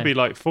that. No. You'll be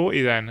like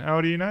 40 then. How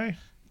old are you now?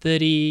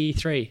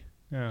 33.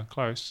 Yeah,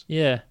 close.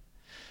 Yeah.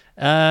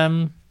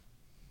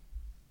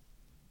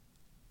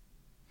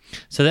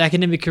 So the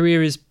academic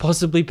career is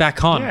possibly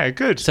back on. Yeah,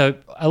 good. So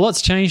a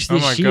lot's changed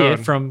this year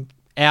from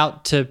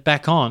out to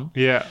back on.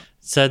 Yeah.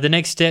 So the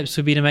next steps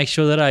would be to make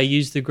sure that I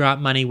use the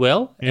grant money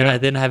well, and I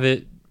then have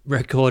a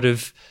record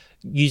of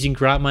using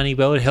grant money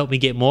well to help me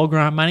get more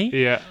grant money.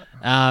 Yeah.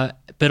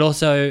 But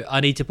also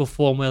I need to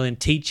perform well in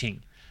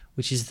teaching,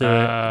 which is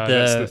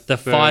the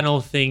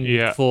final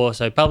thing for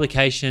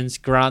publications,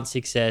 grant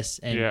success,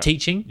 and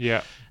teaching.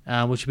 Yeah.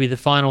 Which would be the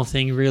final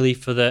thing really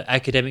for the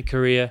academic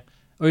career,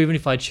 or even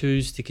if I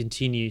choose to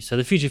continue. So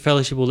the future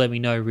fellowship will let me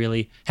know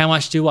really how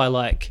much do I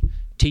like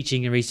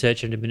teaching and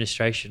research and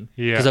administration.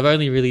 Yeah. Because I've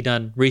only really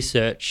done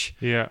research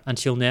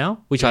until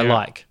now, which I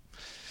like.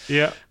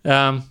 Yeah.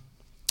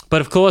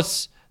 But of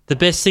course, the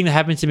best thing that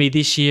happened to me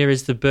this year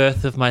is the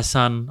birth of my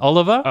son,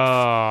 Oliver,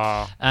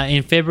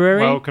 in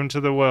February. Welcome to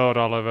the world,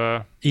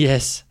 Oliver.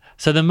 Yes.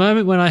 So the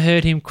moment when I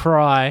heard him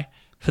cry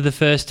for the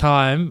first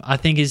time, I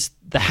think is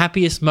the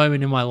happiest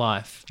moment in my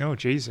life. Oh,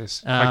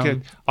 Jesus. I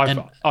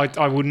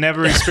would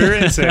never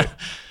experience it.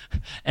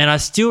 And I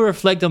still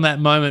reflect on that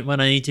moment when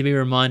I need to be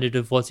reminded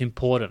of what's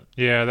important.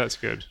 Yeah, that's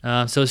good.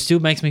 So it still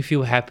makes me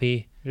feel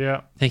happy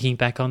thinking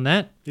back on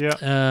that.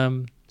 Yeah.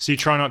 So you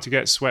try not to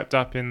get swept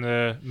up in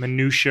the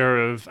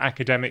minutiae of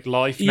academic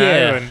life now?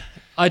 Yeah,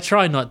 I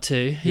try not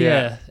to.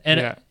 Yeah.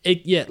 And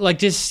like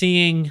just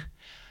seeing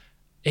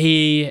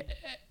he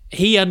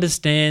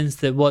understands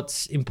that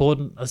what's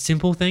important are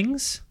simple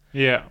things.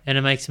 Yeah. And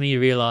it makes me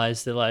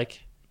realize that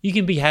like you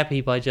can be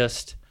happy by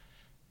just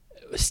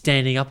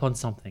standing up on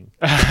something.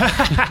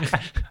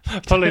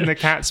 Pulling the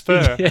cat's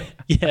fur.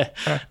 Yeah.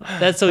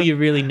 That's all you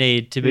really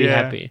need to be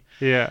happy.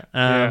 Yeah.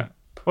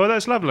 Well,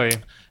 that's lovely.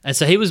 And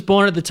so he was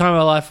born at the time of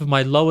my life of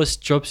my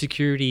lowest job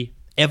security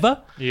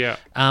ever. Yeah.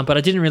 But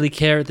I didn't really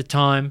care at the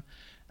time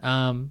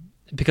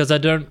because I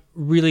don't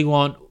really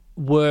want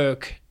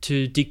work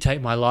to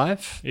dictate my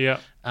life. Yeah.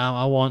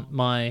 I want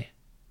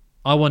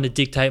to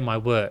dictate my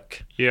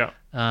work. Yeah.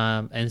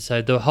 And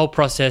so the whole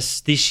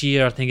process this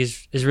year, I think,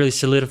 has really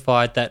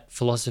solidified that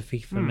philosophy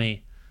for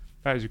me.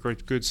 That is a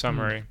good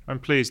summary. I'm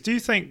pleased. Do you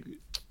think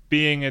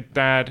being a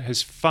dad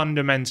has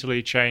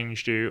fundamentally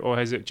changed you, or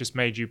has it just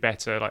made you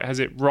better? Like, has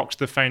it rocked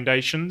the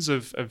foundations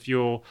of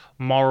your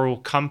moral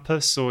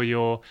compass, or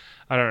your,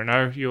 I don't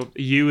know,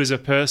 you as a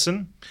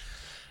person?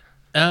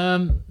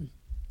 I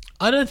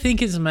don't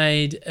think it's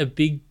made a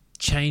big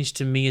change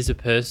to me as a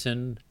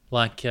person,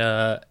 like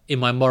in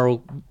my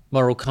moral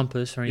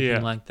compass or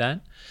anything like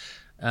that.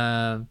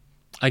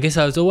 I guess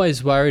I was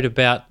always worried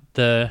about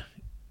the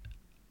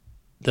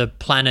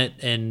planet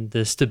and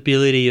the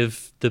stability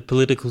of the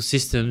political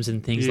systems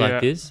and things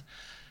like this.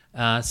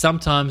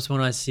 Sometimes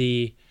when I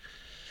see,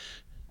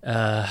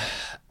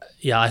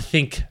 I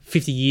think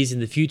 50 years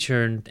in the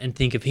future and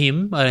think of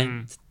him, I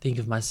don't think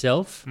of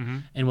myself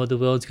and what the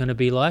world's going to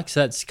be like. So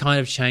that's kind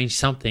of changed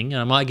something.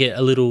 And I might get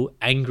a little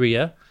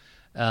angrier,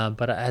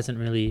 but it hasn't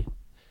really,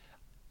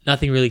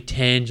 nothing really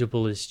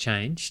tangible has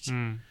changed.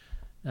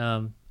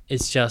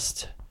 It's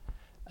just,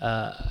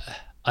 I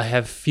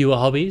have fewer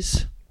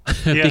hobbies.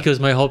 Because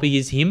my hobby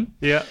is him.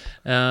 Yeah.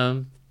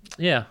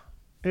 Yeah.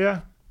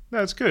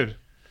 That's good.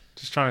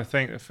 Just trying to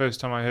think. The first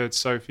time I heard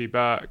Sophie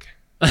bark,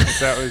 if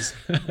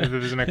there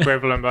was an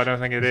equivalent, but I don't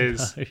think it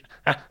is.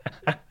 No.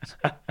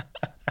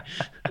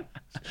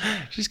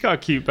 She's got a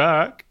cute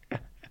bark.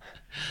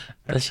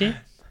 Does she?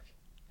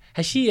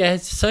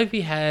 Has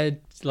Sophie had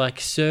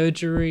like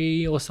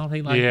surgery or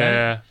something like that?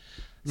 Yeah.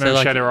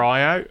 Remember she had her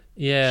eye out?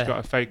 Yeah. She's got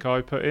a fake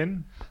eye put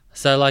in.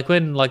 So like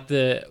when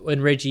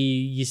Reggie,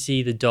 you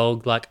see the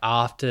dog like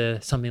after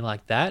something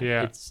like that,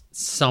 it's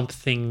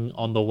something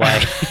on the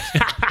way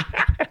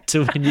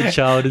to when your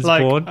child is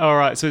born. All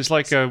right, so it's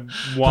like a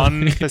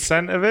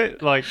 1% of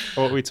it. Like,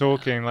 what are we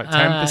talking? Like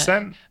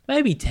 10%?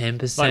 Maybe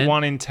 10%. Like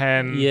 1 in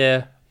 10.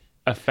 Yeah.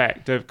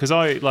 Effect of, because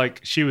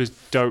she was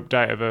doped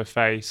out of her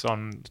face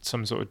on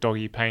some sort of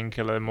doggy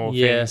painkiller,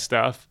 morphine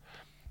stuff,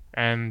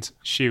 and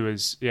she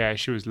was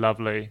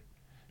lovely.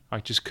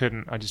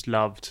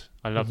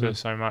 I loved her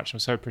so much. I'm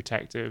so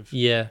protective.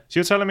 Yeah. So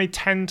you're telling me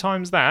 10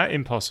 times that?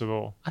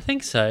 Impossible. I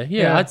think so.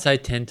 Yeah. I'd say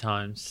 10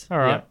 times. All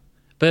right. Yeah.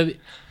 But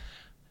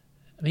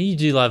I mean, you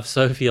do love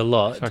Sophie a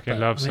lot. I fucking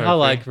love Sophie.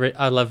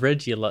 I love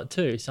Reggie a lot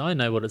too. So I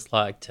know what it's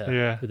like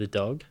with a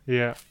dog.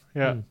 Yeah.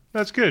 Yeah.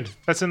 That's good.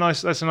 That's a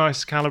nice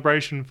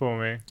calibration for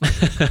me.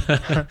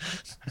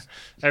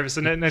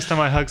 So next time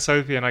I hug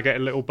Sophie and I get a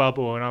little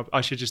bubble, and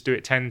I should just do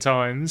it 10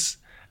 times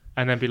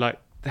and then be like,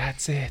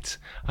 that's it.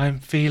 I'm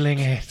feeling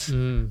it.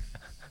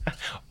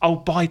 I'll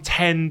buy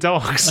 10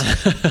 dogs.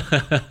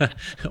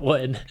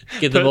 What?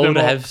 Get them all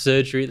to have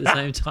surgery at the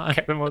same time.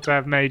 Get them all to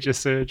have major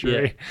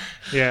surgery.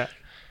 Yeah.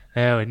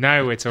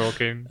 Now we're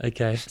talking.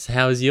 Okay. So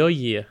how was your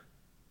year?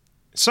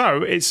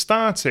 So it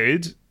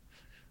started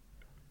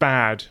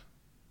bad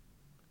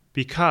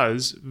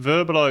because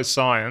Verbalized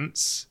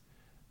Science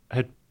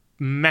had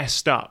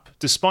messed up.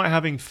 Despite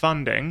having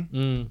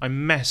funding, I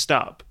messed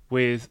up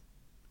with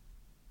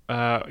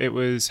it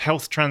was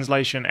Health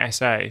Translation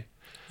SA.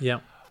 Yeah.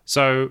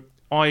 So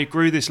I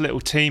grew this little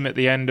team at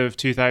the end of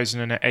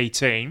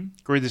 2018,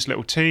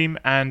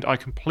 and I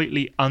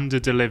completely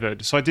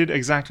under-delivered. So I did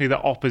exactly the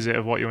opposite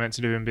of what you're meant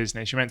to do in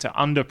business. You're meant to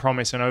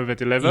under-promise and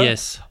over-deliver.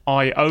 Yes.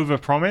 I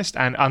over-promised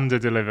and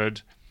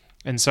under-delivered.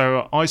 And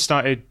so I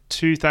started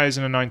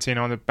 2019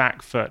 on the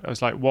back foot. I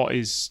was like,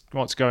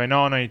 what's going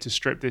on? I need to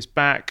strip this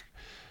back.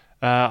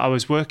 I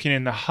was working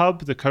in the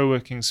hub, the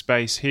co-working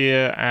space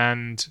here,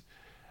 and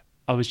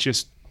I was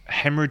just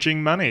hemorrhaging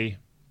money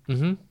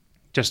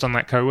just on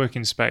that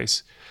co-working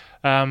space.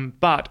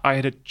 But I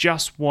had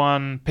just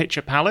won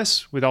Picture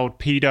Palace with old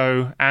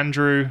pedo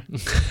Andrew,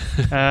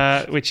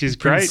 which is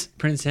great.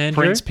 Prince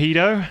Andrew. Prince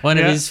Pedo. One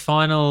of his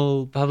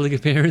final public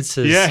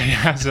appearances.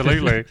 Yeah,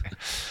 absolutely.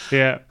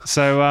 Yeah.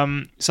 So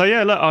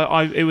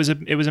look, it was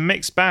a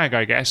mixed bag,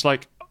 I guess.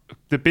 Like,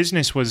 the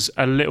business was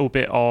a little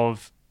bit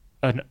of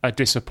a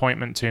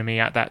disappointment to me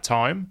at that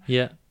time.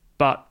 Yeah.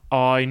 But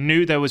I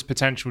knew there was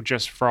potential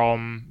just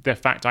from the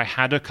fact I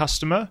had a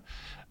customer.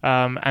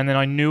 And then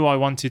I knew I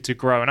wanted to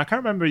grow. And I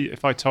can't remember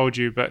if I told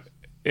you, but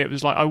it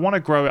was like, I want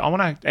to grow it. I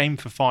want to aim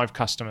for 5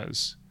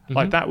 customers.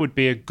 Like, that would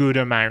be a good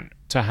amount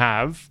to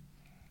have.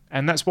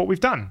 And that's what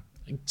we've done.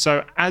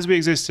 So as we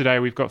exist today,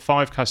 we've got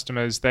 5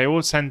 customers. They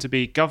all tend to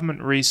be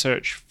government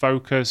research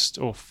focused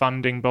or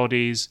funding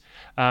bodies,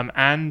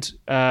 and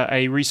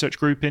a research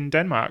group in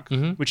Denmark,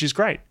 which is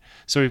great.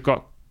 So we've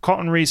got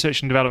Cotton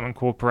Research and Development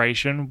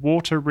Corporation,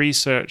 Water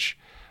Research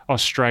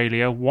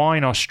Australia,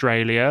 Wine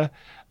Australia,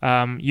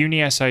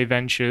 UniSA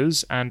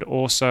Ventures, and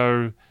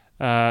also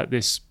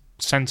this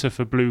Centre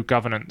for Blue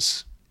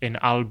Governance in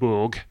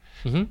Aalborg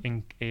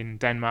in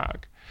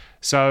Denmark.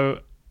 So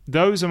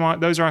those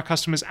are our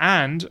customers,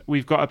 and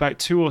we've got about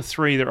 2 or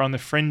 3 that are on the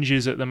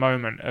fringes at the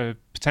moment,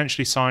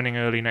 potentially signing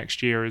early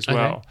next year as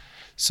well.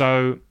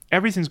 So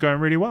everything's going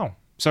really well.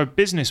 So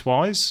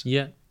business-wise,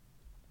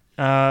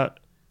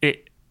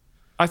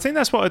 I think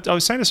that's what I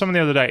was saying to someone the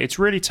other day. It's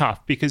really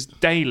tough because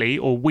daily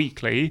or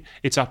weekly,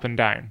 it's up and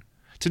down.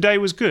 Today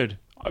was good.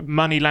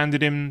 Money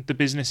landed in the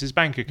business's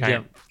bank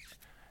account.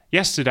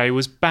 Yesterday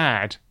was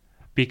bad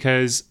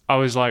because I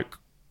was like,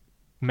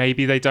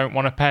 maybe they don't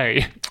want to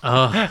pay.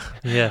 Oh,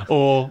 yeah.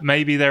 Or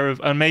maybe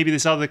maybe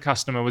this other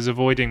customer was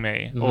avoiding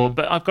me.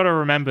 But I've got to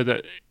remember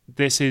that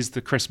this is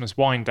the Christmas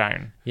wind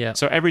down. Yeah.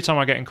 So every time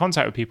I get in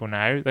contact with people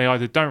now, they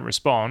either don't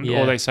respond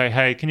or they say,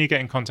 "Hey, can you get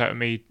in contact with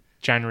me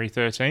January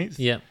 13th?"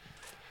 Yeah.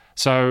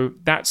 So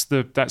that's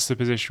the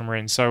position we're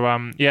in. So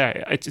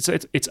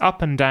it's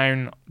up and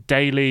down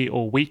daily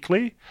or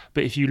weekly.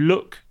 But if you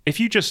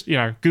just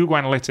Google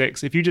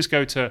Analytics, if you just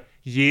go to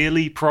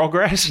yearly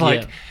progress,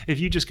 if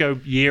you just go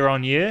year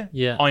on year,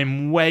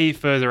 I'm way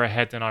further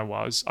ahead than I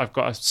was. I've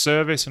got a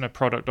service and a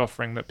product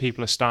offering that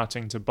people are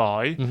starting to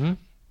buy. Mm-hmm.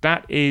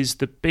 That is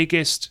the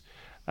biggest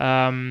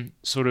demonstration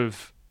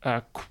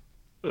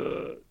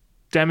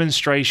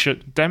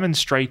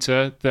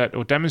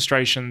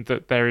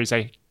that there is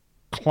a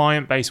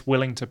client base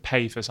willing to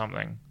pay for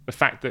something. The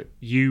fact that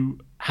you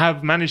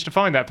have managed to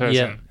find that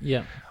person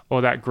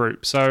or that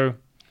group. So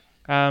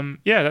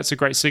that's a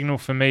great signal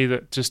for me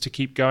that just to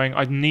keep going,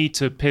 I need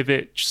to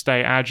pivot,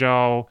 stay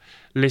agile,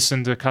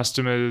 listen to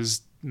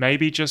customers,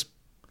 maybe just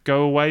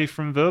go away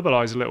from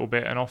Verbalize a little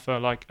bit and offer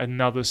like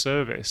another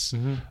service.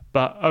 Mm-hmm.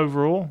 But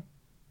overall,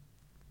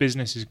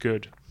 business is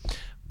good.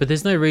 But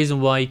there's no reason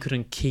why you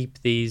couldn't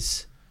keep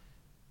these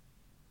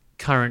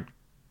current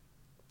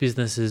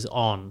businesses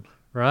on,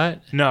 right?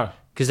 No.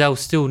 Because they'll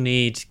still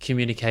need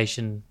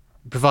communication,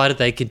 provided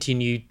they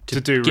continue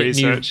to do get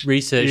research. new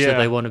research that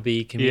they want to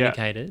be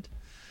communicated.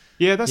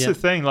 Yeah, that's the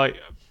thing. Like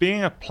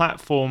being a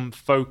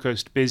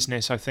platform-focused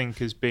business, I think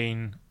has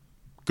been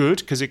good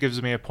because it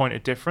gives me a point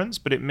of difference,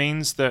 but it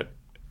means that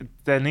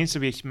there needs to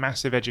be a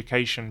massive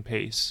education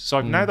piece. So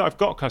now that I've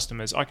got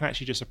customers, I can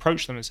actually just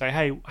approach them and say,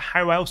 "Hey,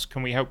 how else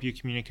can we help you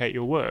communicate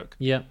your work?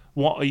 Yeah.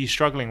 What are you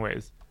struggling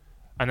with?"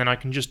 And then I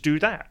can just do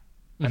that.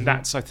 And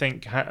that's, I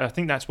think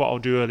that's what I'll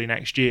do early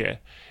next year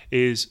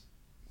is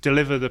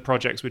deliver the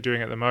projects we're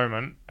doing at the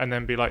moment and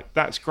then be like,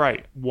 "That's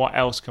great. What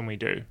else can we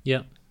do?"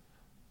 Yeah.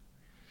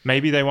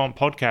 Maybe they want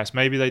podcasts.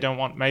 Maybe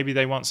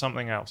they want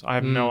something else. I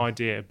have no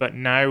idea. But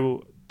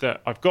now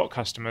that I've got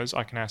customers,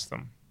 I can ask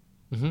them.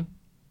 Mm-hmm.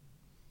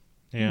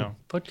 Yeah.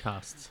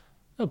 Podcasts.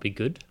 That'll be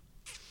good.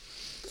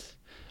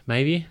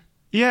 Maybe.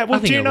 Yeah, well,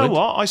 do you know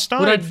what?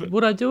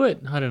 Would I do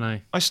it? I don't know.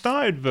 I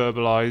started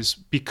Verbalize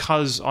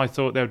because I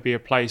thought there would be a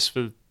place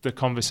for the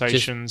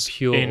conversations. Just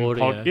pure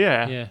audio.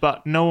 Yeah,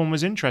 but no one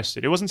was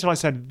interested. It wasn't until I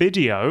said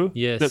video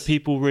that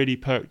people really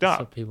perked up. That's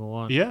what people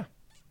want. Yeah.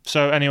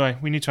 So anyway,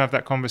 we need to have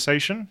that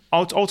conversation.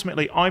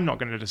 Ultimately, I'm not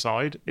going to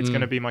decide. It's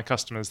going to be my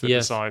customers that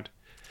decide.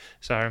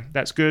 So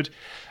that's good.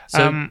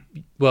 So,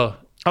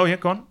 oh yeah,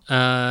 go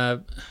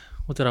on.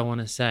 What did I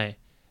want to say?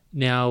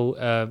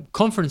 Now,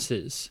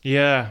 conferences.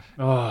 Yeah.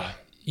 Oh.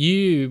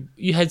 You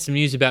had some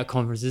news about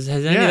conferences.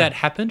 Has any of that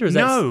happened, or is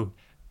no?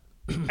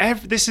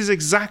 This is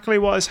exactly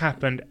what has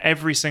happened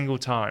every single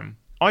time.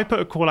 I put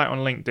a call out on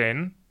LinkedIn,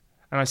 and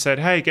I said,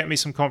 "Hey, get me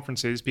some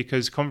conferences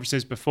because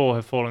conferences before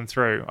have fallen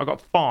through." I got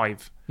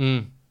 5,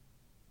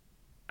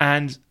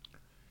 and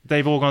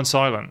they've all gone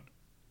silent.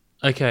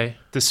 Okay.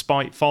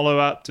 Despite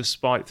follow-up,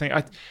 despite thing.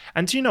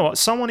 And do you know what?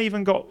 Someone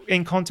even got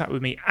in contact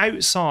with me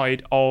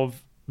outside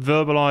of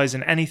Verbalize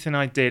and anything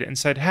I did and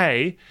said,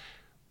 "Hey,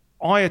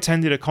 I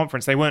attended a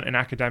conference." They weren't an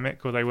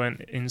academic or they weren't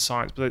in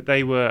science, but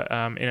they were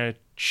in a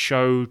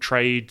show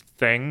trade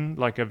thing,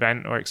 like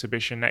event or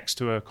exhibition next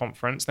to a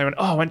conference. They went,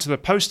 "Oh, I went to the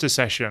poster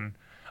session.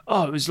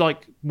 Oh, it was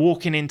like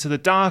walking into the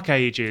dark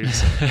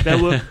ages.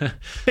 There were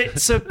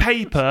bits of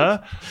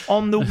paper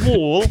on the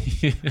wall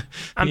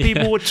and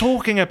people were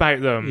talking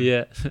about them."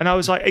 Yeah. And I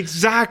was like,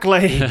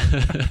 exactly.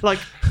 Like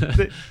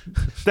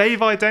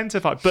they've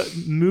identified, but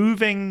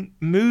moving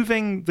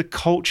the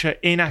culture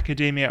in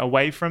academia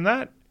away from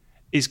that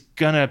is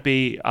going to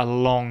be a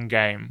long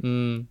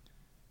game.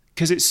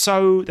 Because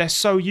they're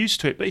so used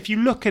to it. But if you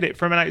look at it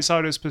from an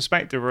outsider's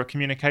perspective or a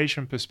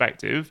communication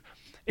perspective,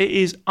 it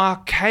is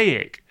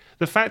archaic.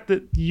 The fact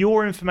that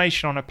your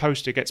information on a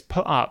poster gets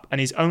put up and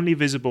is only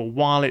visible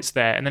while it's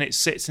there, and then it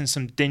sits in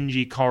some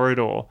dingy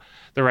corridor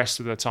the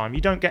rest of the time.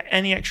 You don't get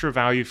any extra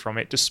value from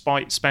it,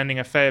 despite spending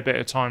a fair bit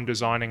of time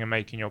designing and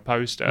making your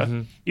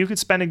poster. You could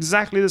spend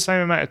exactly the same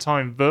amount of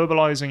time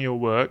verbalizing your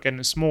work and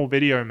a small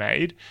video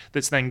made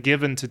that's then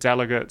given to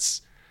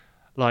delegates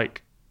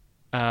like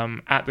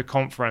at the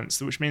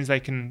conference, which means they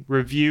can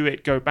review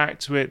it, go back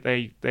to it.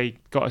 They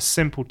got a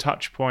simple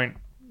touch point.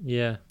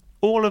 Yeah.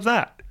 All of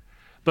that.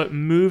 But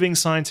moving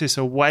scientists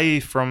away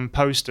from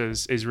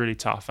posters is really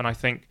tough. And I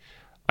think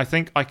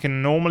I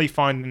can normally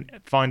find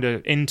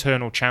an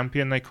internal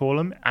champion, they call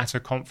them, at a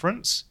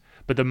conference.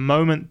 But the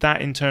moment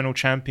that internal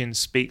champion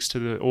speaks to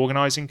the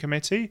organizing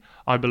committee,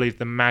 I believe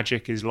the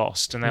magic is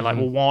lost. And they're like,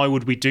 "Well, why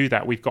would we do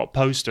that? We've got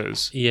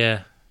posters."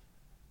 Yeah.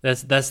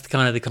 That's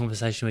kind of the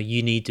conversation where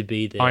you need to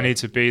be there. I need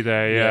to be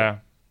there, yeah.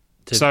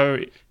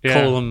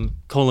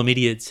 Call them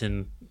idiots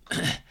and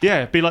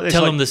be like this.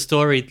 Tell them the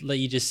story that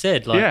you just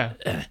said.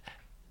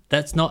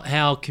 That's not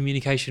how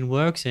communication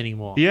works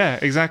anymore. Yeah,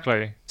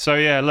 exactly. So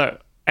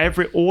look,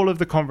 all of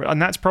the conference,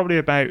 and that's probably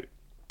about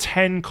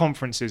 10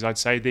 conferences, I'd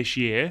say, this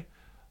year.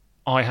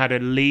 I had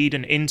an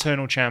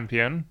internal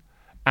champion,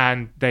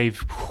 and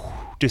they've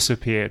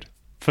disappeared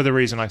for the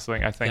reason I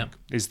think Yep.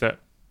 is that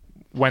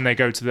when they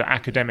go to the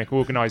academic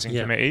organizing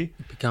Yeah. committee,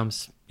 It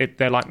becomes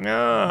they're like,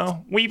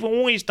 no, we've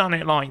always done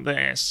it like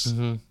this.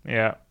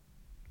 Yeah.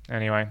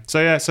 Anyway,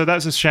 so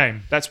that's a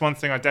shame. That's one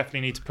thing I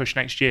definitely need to push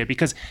next year,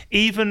 because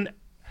even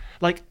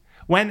like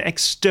when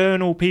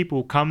external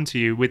people come to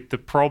you with the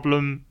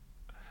problem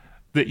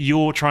that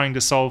you're trying to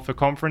solve for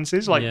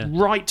conferences, like Yeah.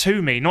 write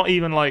to me, not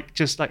even like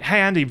just like, hey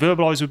Andy,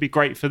 Verbalize would be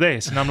great for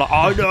this, and I'm like,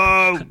 I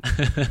know,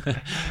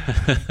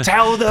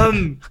 tell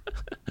them.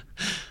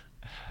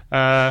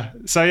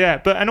 So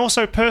yeah, but and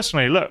also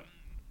personally, look,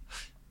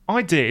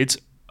 I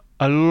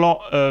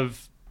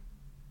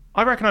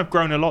reckon I've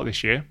grown a lot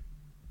this year.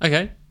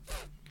 okay.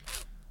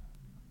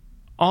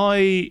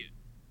 I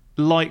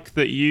like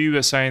that you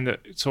are saying that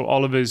sort of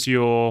Oliver's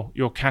your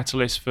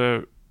catalyst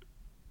for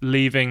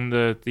leaving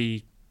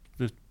the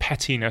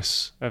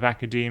pettiness of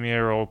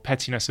academia or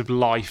pettiness of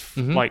life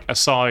like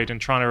aside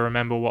and trying to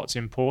remember what's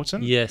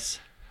important. Yes.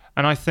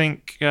 And I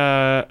think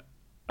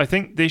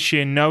this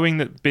year, knowing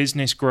that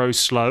business grows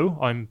slow,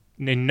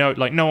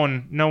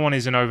 no one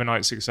is an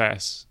overnight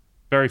success.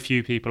 Very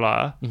few people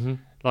are.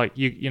 Like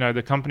you know,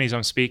 the companies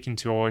I'm speaking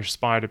to or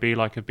aspire to be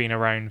like have been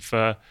around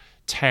for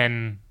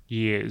 10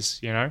 years,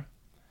 you know,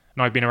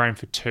 and I've been around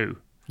for 2.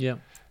 Yeah.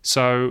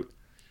 So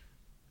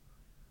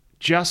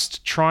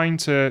just trying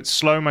to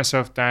slow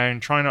myself down,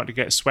 try not to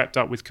get swept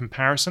up with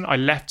comparison. I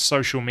left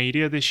social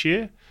media this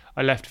year.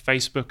 I left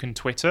Facebook and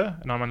Twitter,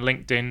 and I'm on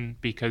LinkedIn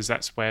because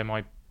that's where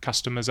my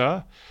customers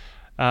are.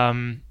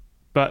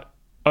 But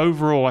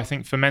overall, I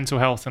think for mental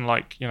health and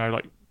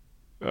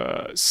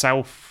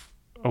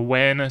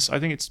self-awareness, I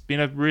think it's been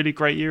a really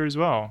great year as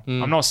well.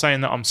 I'm not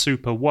saying that I'm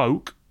super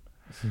woke,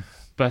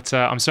 but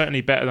I'm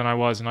certainly better than I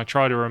was. And I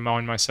try to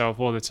remind myself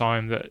all the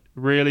time that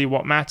really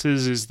what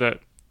matters is that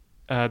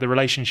the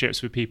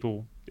relationships with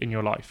people in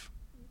your life.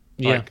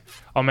 Yeah. Like,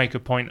 I'll make a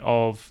point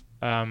of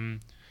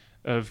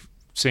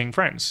seeing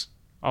friends.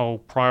 I'll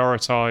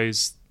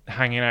prioritize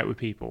hanging out with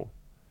people,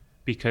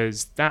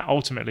 because that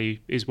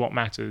ultimately is what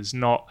matters,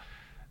 not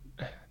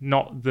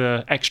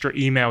the extra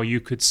email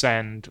you could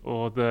send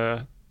or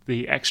the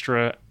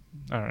extra,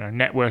 I don't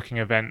know, networking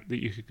event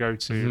that you could go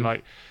to.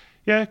 Like,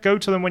 yeah, go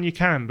to them when you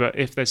can, but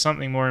if there's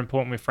something more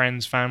important with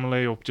friends,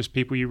 family, or just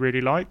people you really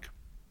like,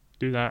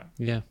 do that.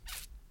 Yeah.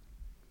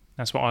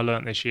 That's what I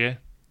learned this year.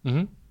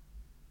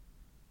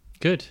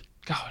 Good.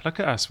 God, look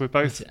at us. We're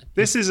both...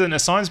 This isn't a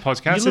science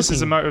podcast. This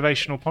is a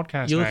motivational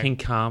podcast, You're mate. looking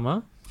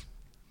calmer.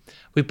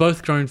 We've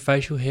both grown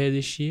facial hair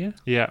this year.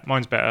 Yeah,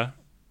 mine's better.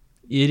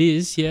 It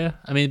is, yeah.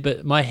 I mean,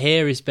 but my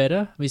hair is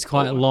better. I mean, it's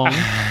quite long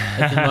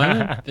at the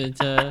moment,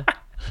 but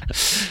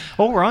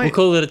All right. we'll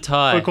call it a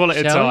tie. We'll call it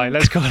a shall tie. we?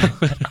 Let's call it...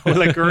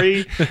 We'll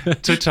agree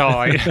to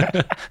tie.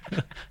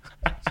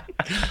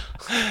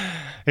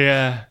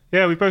 Yeah.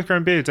 Yeah, we've both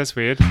grown beards. That's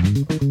weird.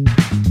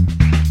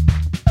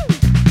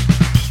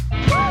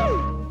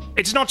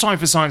 It's not time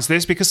for Science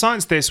This, because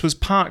Science This was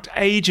parked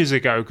ages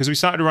ago because we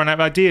started to run out of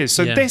ideas.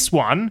 So this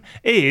one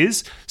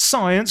is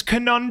Science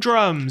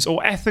Conundrums,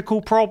 or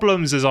ethical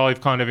problems, as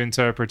I've kind of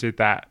interpreted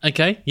that.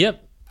 Okay,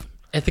 yep.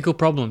 Ethical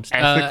problems.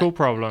 Ethical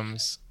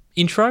problems.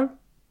 Intro?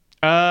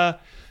 A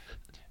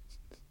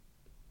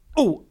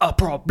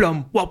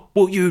problem. What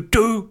will you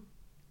do?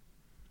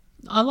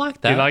 I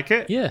like that. You like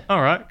it? Yeah.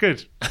 All right,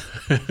 good.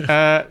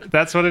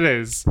 That's what it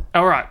is.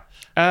 All right.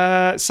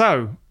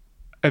 So,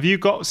 have you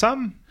got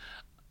some?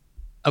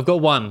 I've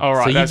got one. All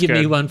right, so you that's give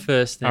me good. one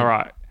first. Then. All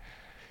right.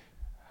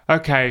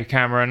 Okay,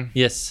 Cameron.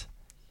 Yes.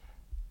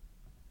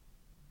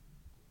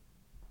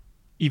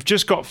 You've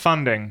just got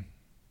funding.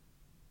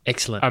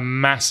 Excellent. A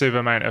massive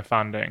amount of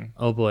funding.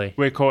 Oh boy.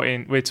 We're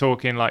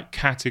talking like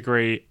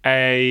category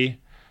A,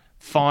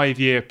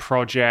 5-year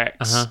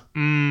projects.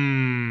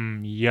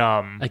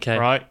 Yum. Okay.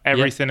 Right?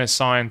 Everything a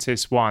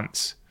scientist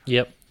wants.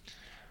 Yep.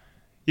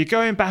 You're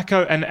going back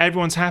and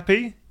everyone's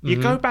happy.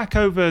 You go back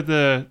over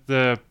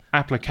the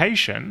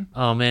application.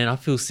 Oh man, I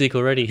feel sick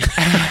already.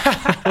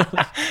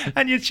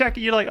 And you check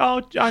it. You're like,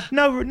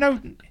 no.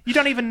 You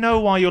don't even know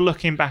why you're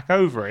looking back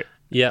over it.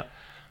 Yep.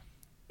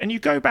 And you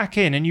go back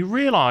in and you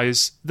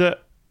realize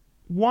that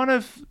one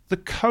of the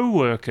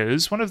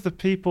co-workers, one of the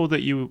people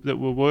that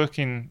were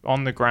working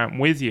on the grant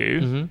with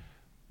you,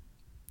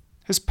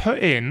 has put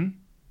in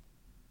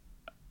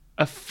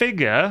a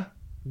figure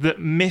that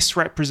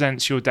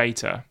misrepresents your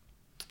data.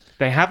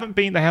 They haven't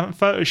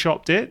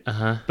photoshopped it,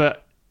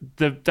 but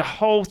the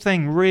whole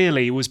thing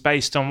really was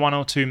based on 1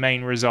 or 2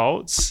 main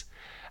results,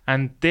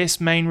 and this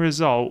main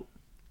result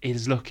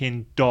is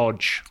looking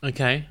dodge.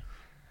 Okay.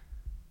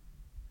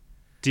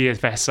 Do you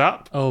fess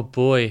up? Oh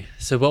boy.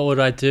 So what would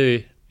I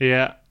do?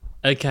 Yeah.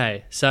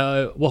 Okay.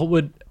 So I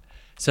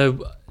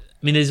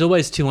mean, there's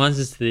always 2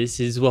 answers to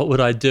this: is what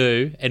would I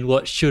do and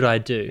what should I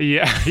do?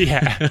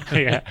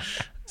 Yeah.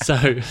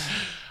 So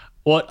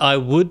what I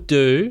would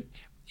do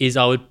is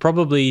I would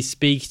probably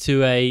speak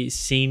to a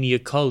senior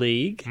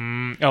colleague.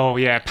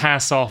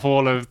 Pass off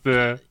all of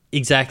the...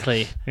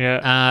 Exactly.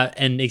 Yeah.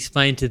 And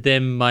explain to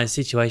them my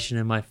situation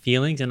and my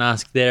feelings and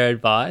ask their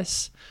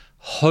advice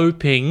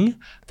hoping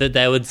that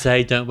they would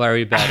say, "Don't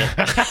worry about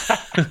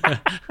it."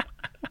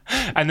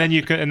 And then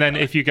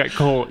if you get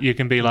caught, you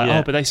can be like, Yeah.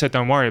 "Oh, but they said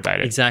don't worry about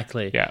it."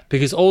 Exactly. Yeah.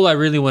 Because all I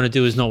really want to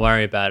do is not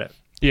worry about it.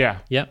 Yeah.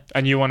 Yep.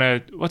 And you want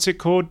to, what's it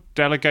called?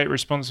 Delegate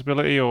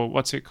responsibility, or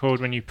what's it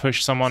called when you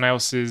push someone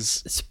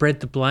else's?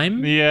 Spread the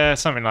blame. Yeah,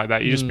 something like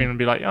that. You just be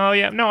like, "Oh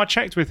yeah, no, I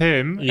checked with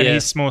him, and Yeah.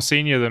 he's more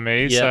senior than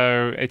me, Yeah.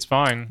 so it's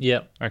fine."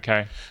 Yep.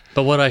 Okay.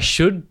 But what I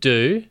should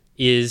do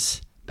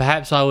is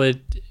perhaps I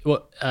would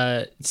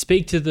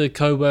speak to the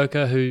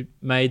coworker who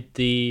made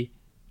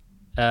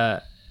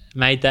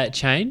that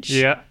change.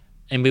 Yeah.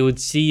 And we would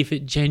see if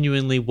it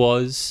genuinely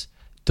was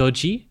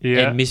dodgy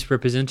Yeah. and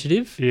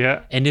misrepresentative.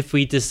 Yeah. And if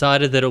we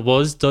decided that it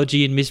was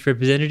dodgy and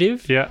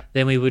misrepresentative, Yeah.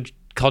 then we would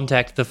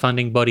contact the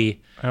funding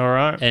body All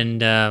right.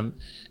 and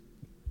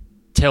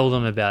tell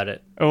them about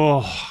it.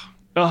 Oh,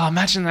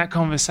 imagine that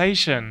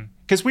conversation.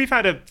 Because we've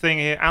had a thing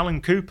here,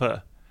 Alan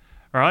Cooper,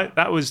 right?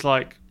 That was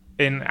like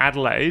in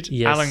Adelaide.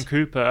 Yes. Alan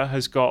Cooper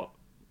has got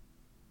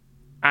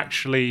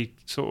actually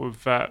sort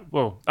of, I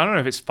don't know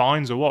if it's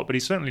fines or what, but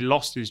he's certainly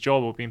lost his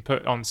job or been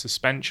put on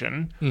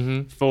suspension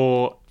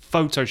for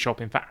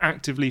photoshopping, for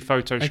actively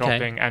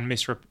photoshopping and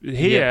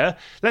Here,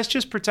 let's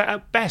just pretend,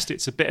 at best,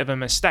 it's a bit of a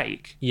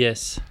mistake.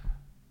 Yes.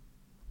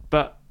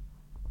 But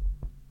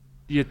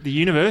the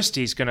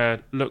university's going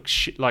to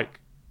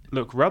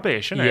look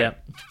rubbish, isn't Yeah. it?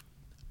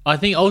 I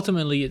think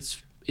ultimately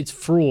it's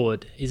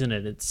fraud, isn't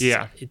it?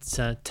 It's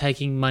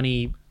taking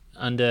money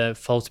under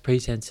false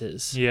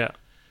pretenses. Yeah.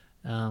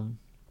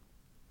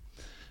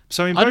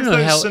 So in I don't both know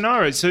those how-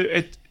 scenarios,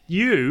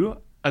 you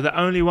are the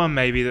only one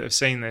maybe that have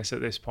seen this at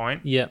this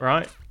point. Yeah.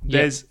 Right?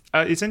 Yeah. There's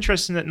it's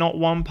interesting that not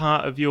one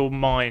part of your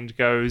mind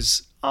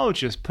goes, "Oh,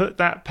 just put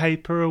that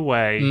paper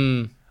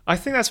away." I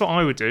think that's what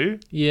I would do.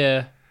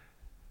 Yeah.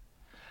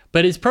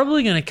 But it's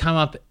probably going to come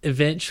up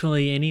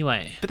eventually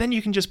anyway. But then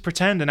you can just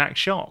pretend and act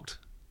shocked.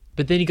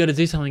 But then you got to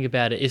do something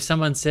about it. If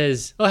someone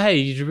says, "Oh,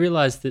 hey, did you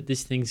realize that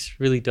this thing's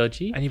really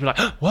dodgy?" And you'd be like,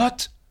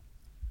 "What?"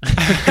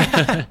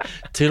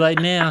 Too late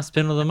now.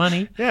 Spend all the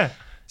money. Yeah.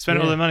 Spend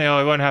all Yeah. the money. Oh,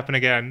 it won't happen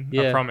again. I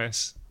Yeah.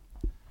 promise.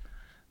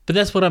 But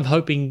that's what I'm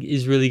hoping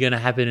is really going to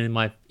happen in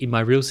my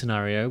real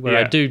scenario, where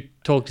I Yeah. do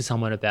talk to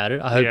someone about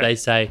it. I hope Yeah. they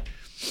say,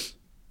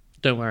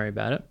 "Don't worry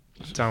about it."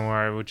 Don't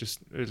worry, we'll just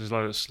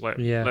let it slip.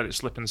 Yeah. Let it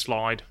slip and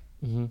slide.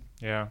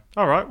 Yeah.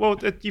 All right. Well,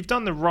 you've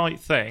done the right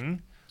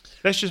thing.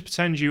 Let's just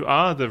pretend you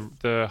are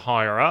the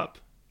higher up.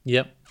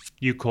 Yep.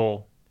 You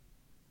call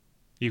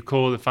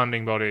the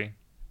funding body.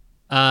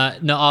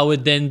 No, I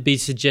would then be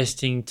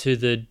suggesting to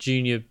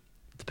the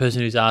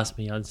person who's asked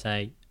me, I'd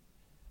say,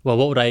 "Well,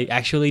 what would I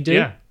actually do?"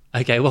 Yeah.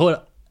 Okay.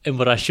 What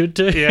I should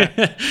do? Yeah.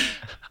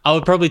 I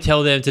would probably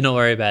tell them to not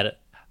worry about it.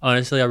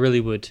 Honestly, I really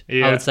would.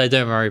 Yeah. I would say,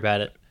 "Don't worry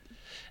about it."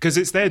 Because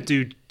it's their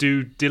due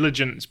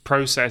diligence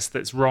process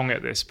that's wrong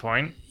at this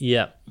point.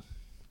 Yeah.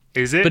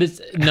 Is it? But it's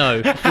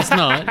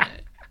not.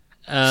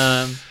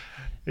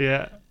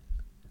 Yeah.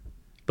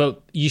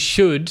 But you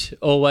should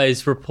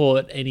always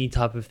report any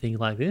type of thing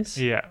like this.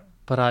 Yeah.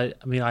 But I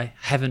mean, I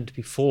haven't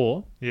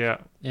before, Yeah.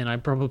 and I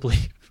probably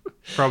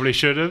Probably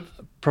should have.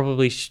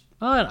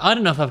 I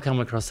don't know if I've come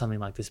across something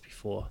like this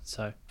before.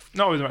 So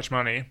Not with much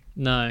money.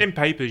 no. In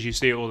papers, you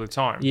see it all the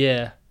time.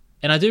 Yeah,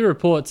 and I do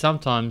report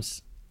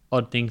sometimes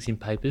odd things in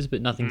papers,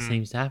 but nothing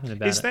seems to happen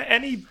about Is it. there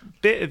any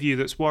bit of you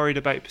that's worried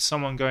about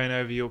someone going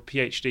over your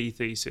PhD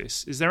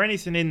thesis? Is there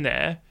anything in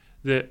there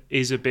that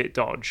is a bit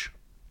dodge?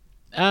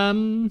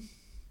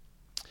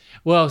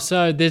 Well,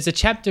 so there's a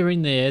chapter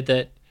in there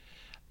that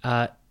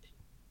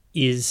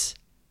is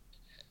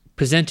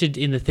presented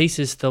in the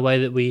thesis the way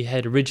that we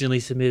had originally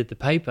submitted the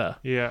paper,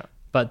 Yeah.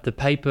 but the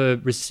paper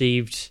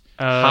received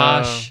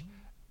harsh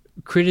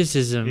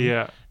criticism,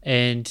 Yeah.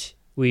 and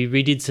we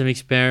redid some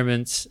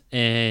experiments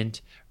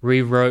and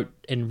rewrote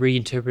and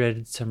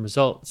reinterpreted some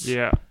results.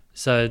 Yeah.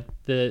 So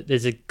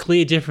there's a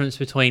clear difference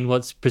between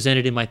what's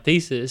presented in my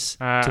thesis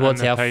to and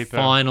what's the our paper.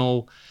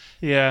 final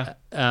Yeah.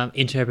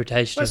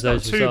 interpretation That's of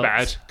those not too results.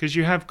 bad because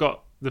you have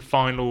got the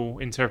final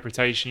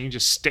interpretation. You can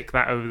just stick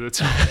that over the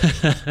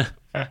top.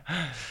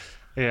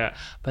 Yeah.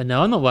 But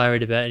no, I'm not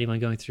worried about anyone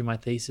going through my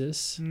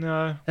thesis.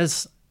 No.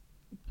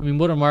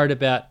 What I'm worried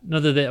about,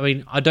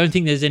 I don't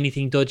think there's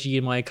anything dodgy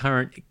in my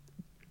current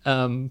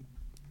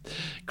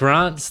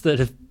grants that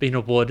have been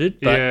awarded.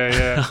 But,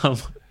 Yeah,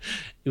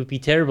 it would be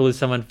terrible if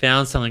someone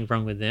found something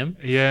wrong with them.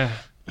 Yeah.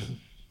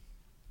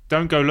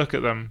 Don't go look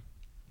at them.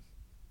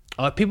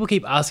 People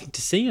keep asking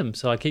to see them,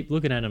 so I keep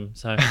looking at them.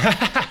 So,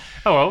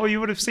 Oh, well, you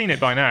would have seen it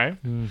by now.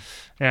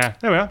 Yeah.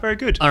 There we are. Very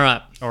good. all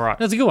right, All right.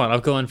 that's a good one.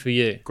 I've got one for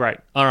you. Great.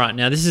 All right,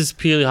 now this is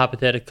purely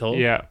hypothetical.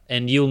 Yeah.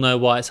 And you'll know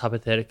why it's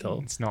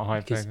hypothetical. It's not high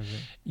Because is it?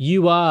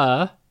 you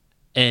are,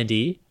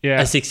 Andy, Yeah.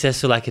 a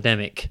successful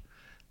academic.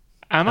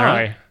 Am All I?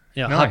 right.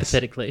 Yeah, Nice.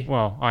 hypothetically.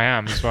 Well, I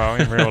am as well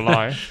in real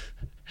life.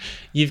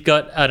 You've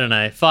got,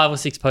 5 or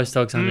 6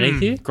 postdocs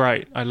underneath you.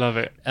 Great. I love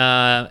it.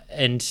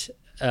 And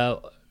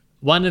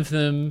one of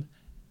them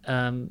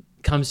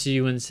comes to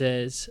you and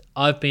says,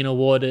 "I've been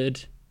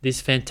awarded this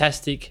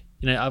fantastic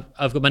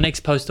I've got my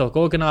next postdoc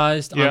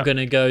organized. Yeah. I'm going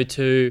to go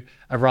to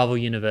a rival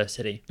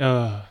university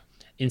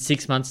in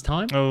 6 months'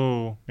 time.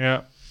 Oh,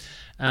 yeah.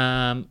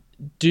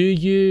 Do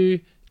you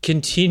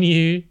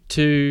continue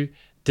to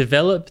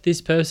develop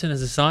this person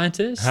as a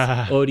scientist,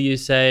 or do you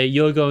say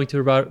you're going to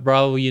a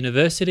rival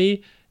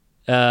university?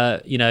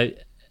 Good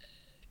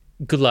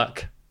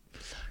luck.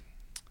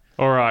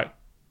 All right.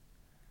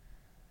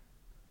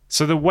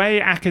 So the way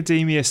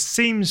academia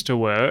seems to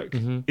work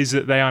is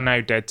that they are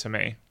now dead to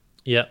me.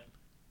 Yeah.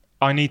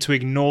 I need to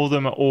ignore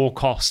them at all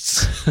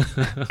costs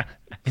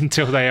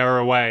until they are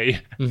away.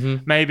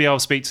 Maybe I'll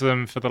speak to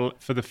them for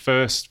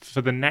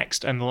the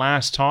next and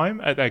last time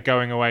at their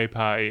going away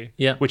party,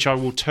 Yeah. which I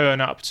will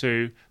turn up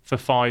to for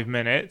 5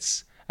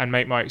 minutes and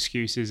make my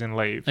excuses and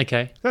leave.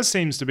 Okay. That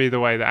seems to be the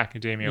way that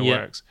academia Yeah.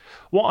 works.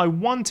 What I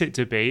want it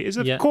to be is,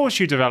 of Yeah. course,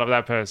 you develop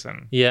that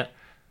person. Yeah.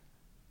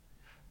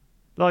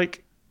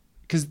 Like,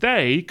 because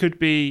they could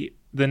be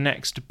the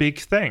next big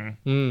thing,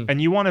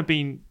 and you want to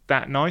be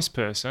that nice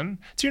person.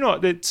 Do you know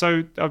what?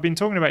 So I've been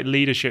talking about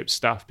leadership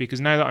stuff because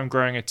now that I'm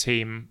growing a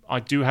team, I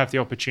do have the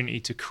opportunity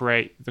to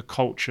create the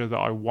culture that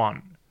I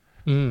want.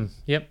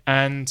 Yep.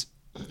 And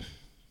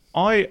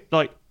I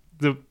like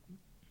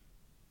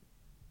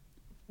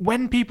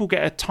when people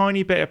get a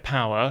tiny bit of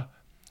power,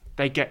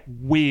 they get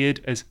weird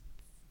as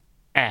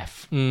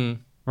F,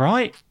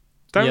 right?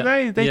 Don't Yeah.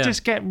 they? They Yeah.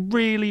 just get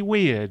really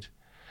weird.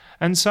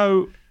 And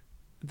so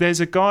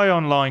there's a guy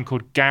online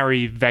called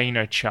Gary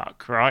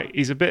Vaynerchuk, right?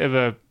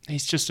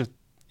 He's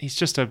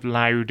just a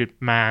loud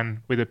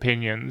man with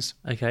opinions.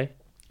 Okay.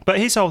 But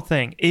his whole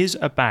thing is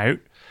about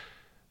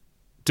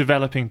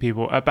developing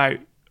people, about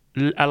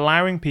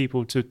allowing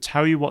people to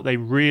tell you what they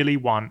really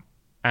want,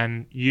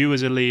 and you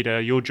as a leader,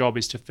 your job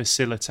is to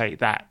facilitate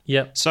that.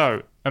 Yep.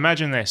 So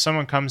imagine this: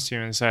 someone comes to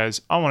you and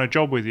says, "I want a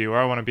job with you," or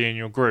 "I want to be in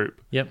your group."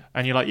 Yep.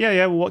 And you're like, yeah,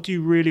 well, what do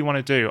you really want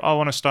to do? I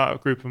want to start a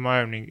group of my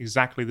own in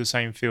exactly the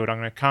same field. I'm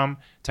going to come,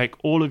 take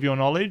all of your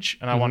knowledge,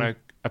 and I want to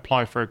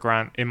apply for a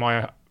grant in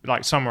my,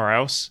 like, somewhere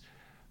else.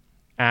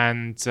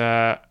 And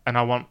I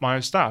want my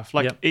own stuff.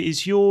 Like, Yep. it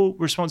is your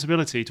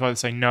responsibility to either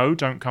say, no,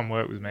 don't come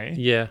work with me.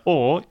 Yeah.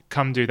 Or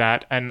come do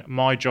that, and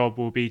my job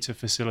will be to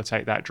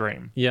facilitate that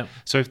dream. Yep.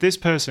 So if this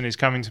person is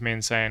coming to me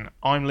and saying,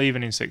 I'm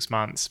leaving in 6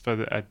 months for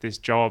this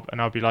job,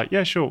 and I'll be like,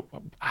 yeah, sure.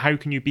 How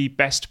can you be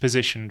best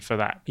positioned for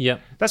that?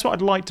 Yep. That's what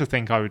I'd like to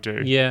think I would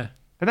do. Yeah.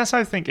 But that's how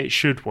I think it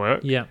should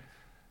work. Yeah.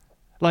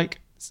 Like,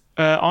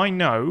 I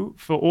know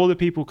for all the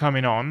people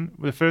coming on,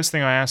 the first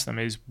thing I ask them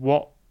is,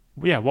 what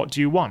do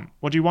you want?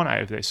 What do you want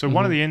out of this? So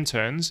one of the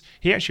interns,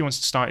 he actually wants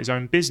to start his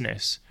own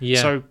business. Yeah.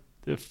 So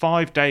the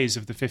 5 days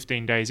of the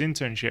 15 days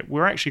internship,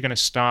 we're actually going to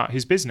start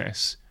his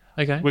business.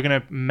 Okay. We're going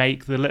to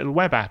make the little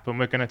web app, and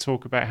we're going to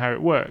talk about how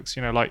it works.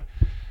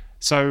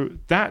 So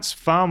that's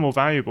far more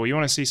valuable. You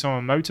want to see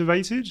someone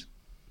motivated?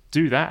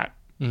 Do that.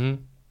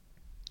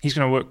 He's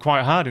going to work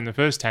quite hard in the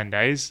first 10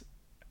 days.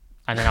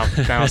 And then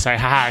I'll say,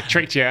 ha, I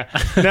tricked you.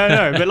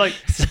 No, but like,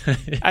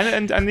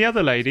 and the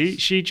other lady,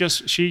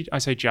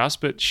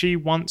 but she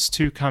wants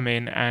to come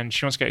in and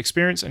she wants to get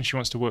experience, and she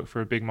wants to work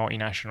for a big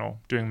multinational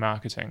doing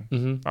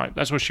marketing. Right,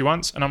 that's what she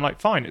wants. And I'm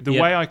like, fine. The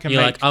way I can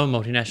You're make, like, I'm a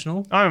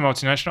multinational. I'm a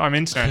multinational. I'm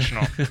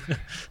international.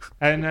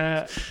 and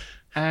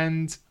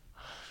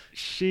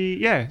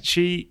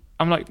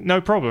I'm like, no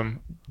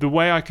problem. The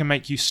way I can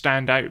make you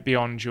stand out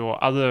beyond your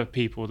other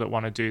people that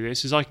want to do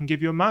this is I can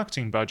give you a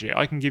marketing budget.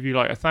 I can give you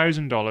like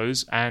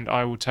 $1,000, and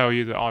I will tell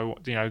you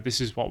that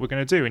this is what we're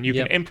going to do, and you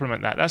can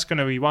implement that. That's going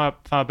to be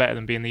far better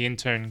than being the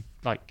intern,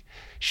 like,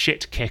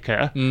 shit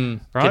kicker,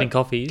 right?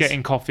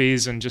 Getting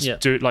coffees and just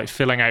do it, like,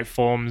 filling out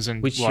forms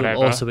and which whatever.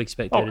 you'll also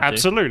expect her to do.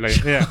 Absolutely,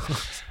 yeah.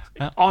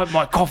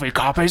 My coffee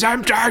cup is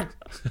empty.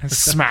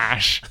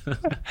 Smash.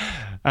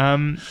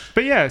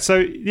 But yeah, so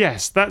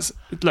yes, that's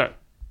look.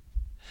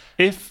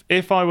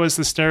 If I was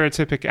the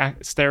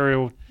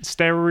stereotypical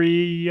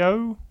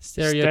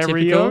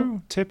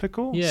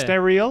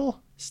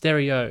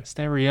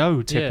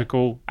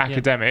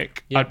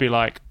academic, I'd be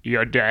like,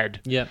 you're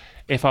dead. Yeah.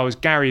 If I was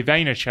Gary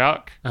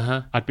Vaynerchuk,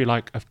 I'd be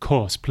like, of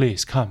course,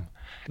 please come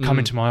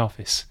into my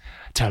office,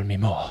 tell me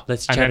more,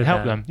 let's and chat then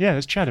help about them. Yeah,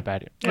 let's chat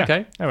about it. Yeah,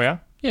 Okay. there we are.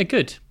 Yeah,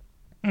 good.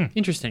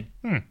 Interesting.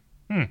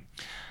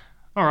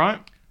 All right,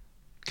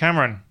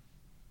 Cameron,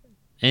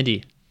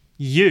 Andy,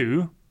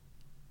 you.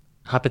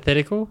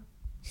 hypothetical?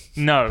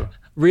 No.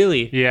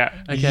 Really?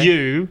 Yeah. Okay.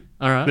 You,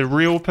 All right. the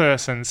real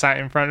person sat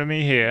in front of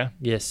me here,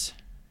 Yes.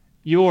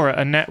 you're at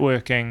a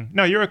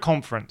you're a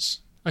conference.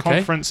 Okay.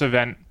 Conference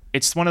event.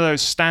 It's one of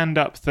those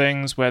stand-up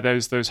things where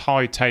there's those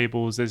high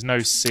tables, there's no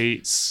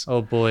seats.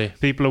 Oh boy.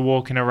 People are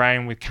walking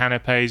around with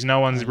canapes. No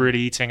one's really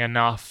eating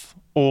enough,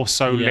 or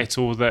so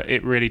little that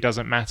it really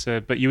doesn't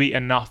matter. But you eat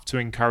enough to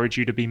encourage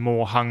you to be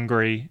more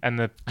hungry, and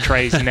the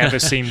trays never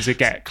seem to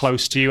get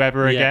close to you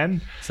ever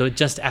again. So it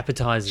just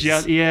appetizes.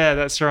 Yeah,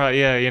 that's right.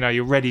 Yeah,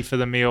 you're ready for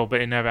the meal,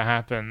 but it never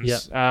happens.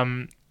 Yeah.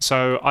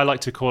 So I like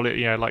to call it,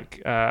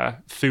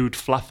 food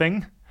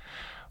fluffing,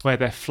 where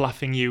they're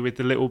fluffing you with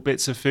the little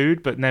bits of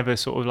food, but never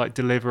sort of like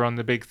deliver on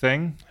the big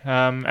thing.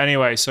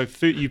 Anyway, so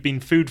you've been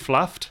food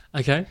fluffed.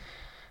 Okay.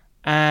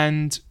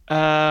 and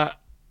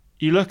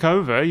you look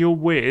over, you're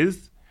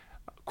with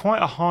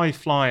quite a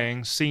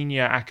high-flying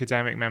senior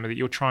academic member that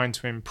you're trying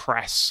to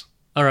impress,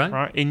 All right.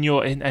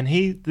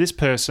 right? This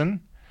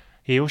person,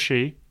 he or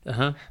she,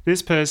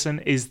 this person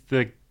is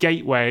the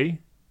gateway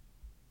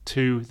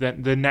to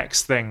the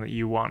next thing that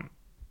you want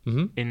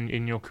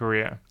in your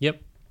career.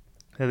 Yep.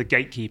 They're the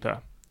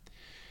gatekeeper.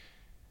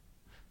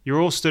 You're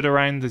all stood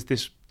around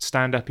this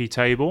stand-uppy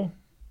table,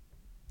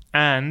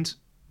 and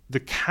the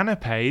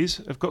canapes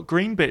have got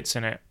green bits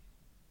in it.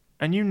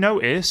 And you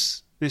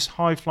notice this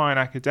high-flying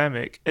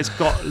academic has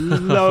got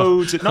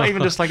loads of, not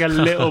even just like a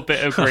little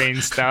bit of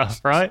green stuff,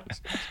 right?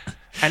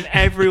 And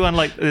everyone,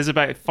 like, there's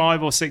about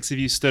 5 or 6 of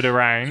you stood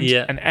around,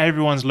 and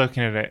everyone's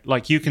looking at it.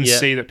 Like, you can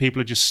see that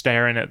people are just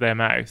staring at their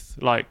mouth.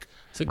 Like,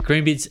 so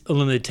green bits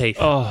all in their teeth.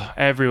 Oh,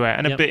 everywhere.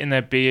 And a bit in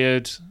their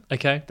beard.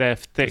 Okay. Their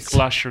thick,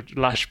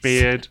 lush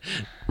beard.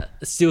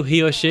 Still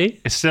he or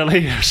she? It's still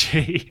he or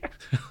she.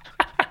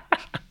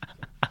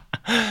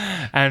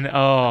 And,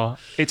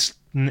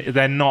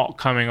 they're not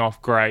coming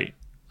off great.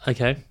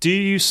 Okay. Do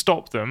you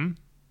stop them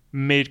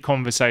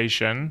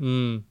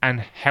mid-conversation and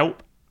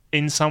help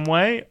in some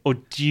way? Or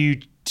do you,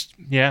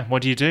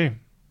 what do you do?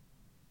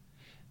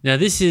 Now,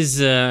 this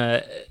is,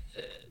 I'm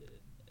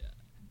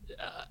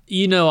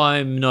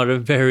not a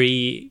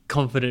very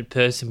confident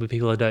person with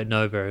people I don't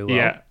know very well.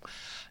 Yeah.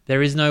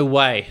 There is no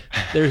way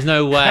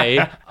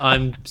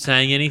I'm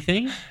saying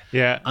anything.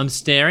 Yeah. I'm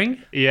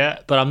staring. Yeah.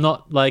 But I'm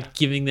not, like,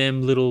 giving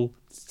them little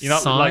You're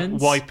not signs.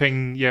 like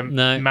wiping your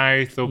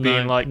mouth or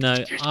being like, no,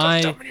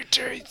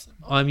 your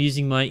I'm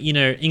using my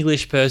inner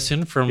English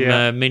person from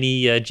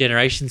many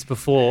generations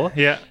before,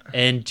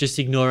 and just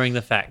ignoring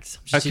the facts.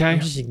 I'm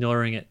just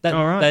ignoring it. That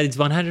is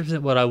 100%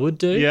 what I would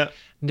do. Yeah.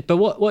 But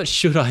what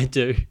should I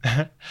do?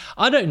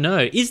 I don't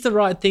know. Is the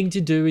right thing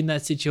to do in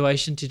that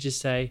situation to just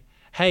say,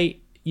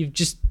 "Hey, you've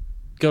just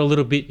got a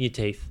little bit in your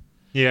teeth"?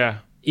 Yeah.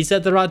 Is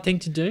that the right thing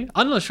to do?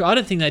 I'm not sure. I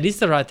don't think that is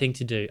the right thing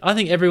to do. I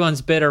think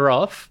everyone's better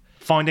off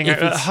finding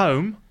out at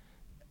home.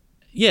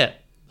 Yeah.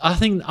 I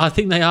think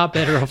they are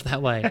better off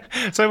that way.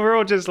 So we're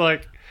all just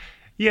like,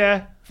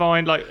 yeah,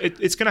 fine. Like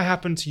it's going to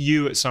happen to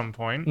you at some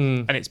point,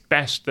 and it's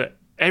best that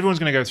everyone's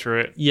going to go through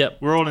it. Yep.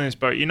 We're all in this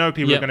boat. You know,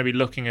 people are going to be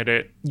looking at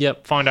it.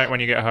 Yep. Find out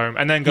when you get home,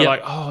 and then go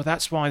like, oh,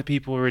 that's why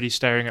people are really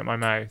staring at my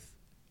mouth.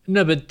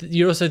 No, but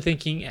you're also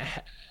thinking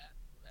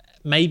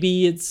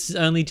maybe it's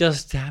only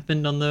just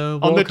happened on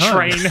the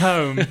train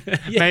home.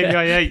 Maybe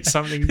I ate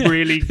something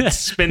really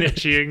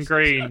spinachy and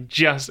green.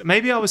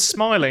 Maybe I was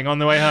smiling on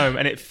the way home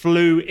and it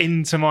flew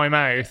into my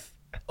mouth.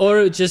 Or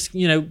it just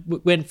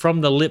went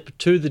from the lip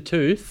to the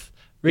tooth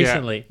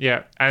recently.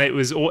 Yeah, and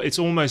it's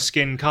almost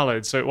skin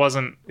coloured, so it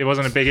wasn't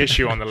a big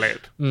issue on the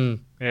lip.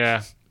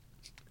 Yeah,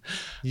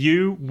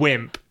 you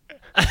wimp.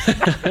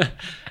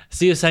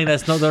 So you're saying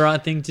that's not the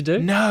right thing to do?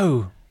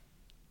 No,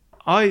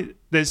 I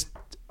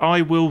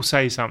will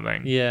say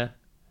something. Yeah.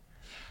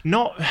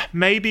 Not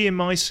maybe in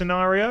my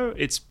scenario,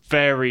 it's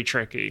very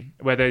tricky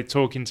where they're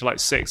talking to like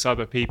 6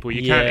 other people.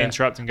 You can't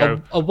interrupt and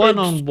go, a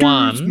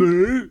one-on-one.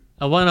 Excuse me.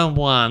 A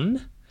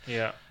one-on-one.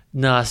 Yeah.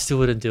 No, I still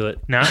wouldn't do it.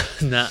 No?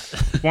 Nah.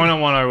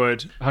 One-on-one I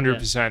would,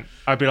 100%.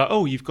 I'd be like,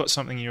 oh, you've got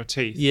something in your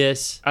teeth.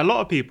 Yes. A lot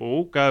of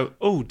people go,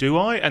 oh, do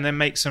I? And then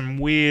make some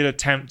weird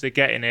attempt at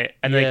getting it.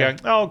 And they go,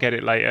 oh, I'll get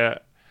it later.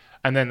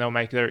 And then they'll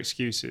make their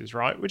excuses,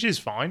 right? Which is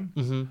fine.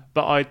 Mm-hmm.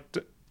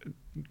 But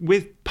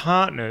with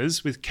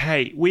partners, with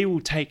Kate, we will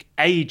take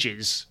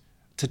ages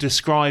to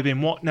describe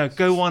in what. No,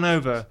 go one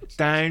over,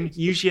 down,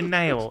 use your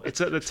nail.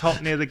 It's at the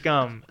top near the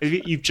gum.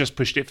 You've just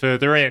pushed it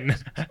further in.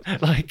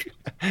 Like,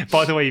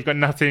 by the way, you've got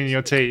nothing in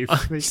your teeth.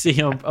 See,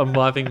 I'm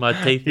wiping my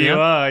teeth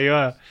now. You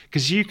are.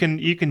 Because you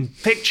can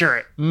picture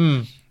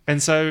it.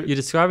 And so you're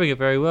describing it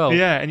very well.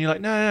 Yeah, and you're like,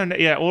 no,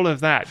 yeah, all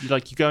of that.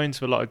 You go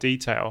into a lot of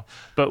detail.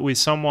 But with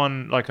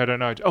someone like, I don't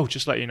know, oh,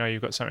 just let you know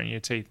you've got something in your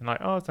teeth. And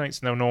like, oh, thanks.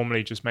 And they'll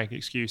normally just make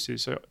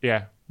excuses. So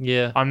yeah.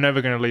 I'm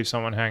never going to leave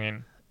someone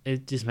hanging.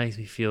 It just makes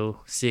me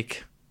feel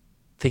sick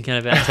thinking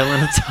about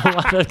telling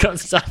someone they've got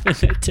stuff in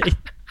their teeth.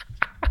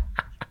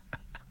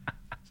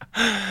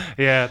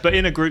 Yeah, but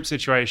in a group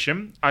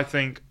situation, I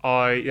think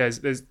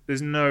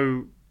there's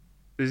no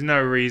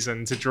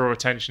reason to draw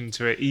attention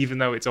to it, even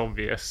though it's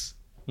obvious.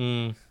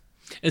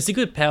 It's a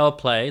good power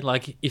play.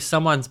 Like if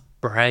someone's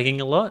bragging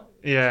a lot,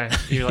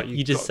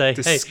 you just say,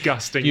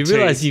 disgusting. Hey, you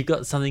realize you've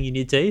got something in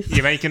your teeth.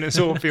 You're making us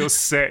all feel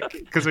sick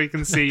because we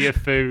can see your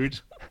food.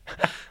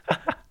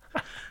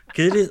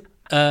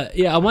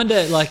 I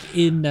wonder, like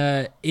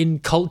in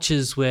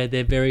cultures where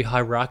they're very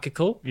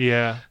hierarchical.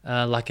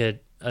 Like a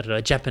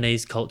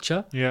Japanese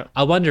culture. Yeah.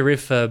 I wonder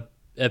if a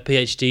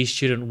PhD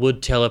student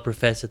would tell a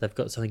professor they've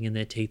got something in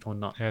their teeth or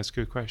not. Yeah, it's a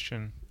good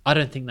question. I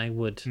don't think they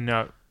would.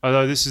 No.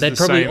 Although this is they'd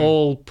probably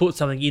all put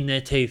something in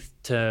their teeth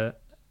to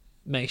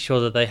make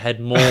sure that they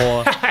had more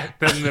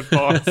than the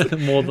boss.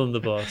 More than the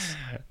boss.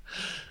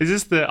 Is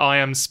this the I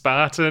am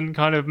Spartan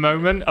kind of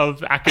moment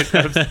of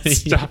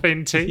stuff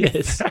in teeth?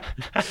 Yes.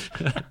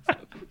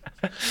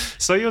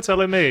 So you're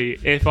telling me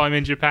if I'm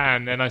in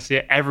Japan and I see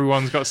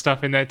everyone's got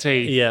stuff in their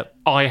teeth, yep.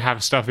 I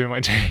have stuff in my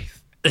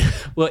teeth?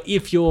 Well,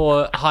 if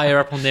you're higher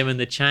up on them in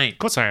the chain. Of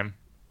course I am.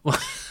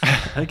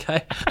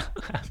 Okay.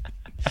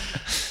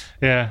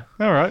 Yeah.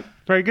 All right.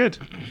 Very good.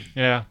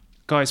 Yeah.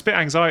 God, it's a bit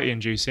anxiety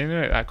inducing,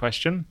 isn't it, that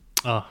question?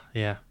 Oh,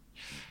 yeah.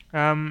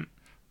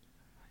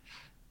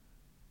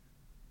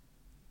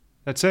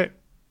 That's it.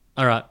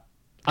 All right.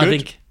 I Good.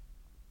 think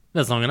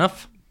that's long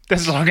enough.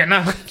 That's long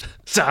enough.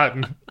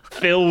 Done.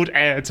 Filled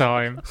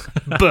airtime.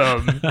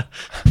 Boom.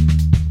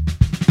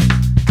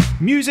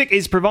 Music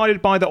is provided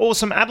by the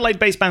awesome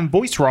Adelaide-based band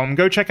Voice Rom.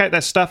 Go check out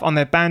their stuff on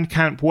their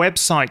Bandcamp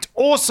website.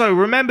 Also,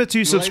 remember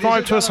to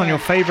subscribe to us on your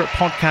favourite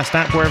podcast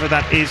app, wherever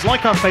that is,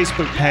 like our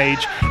Facebook page,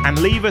 and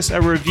leave us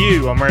a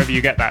review on wherever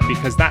you get that,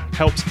 because that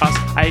helps us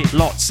a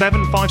lot.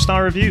 7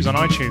 5-star reviews on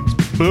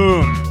iTunes.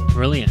 Boom.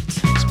 Brilliant.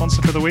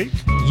 Sponsor for the week?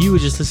 You were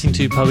just listening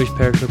to Published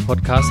Perishable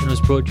Podcast, and it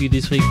was brought to you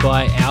this week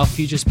by our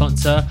future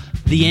sponsor,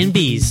 The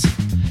Envies.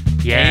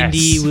 Yes.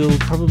 Andy will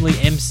probably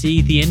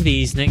MC The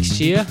Envies next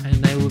year, and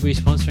they will be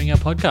sponsoring our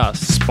podcast.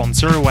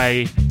 Sponsor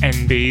away,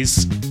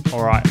 NBs.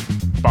 All right.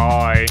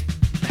 Bye.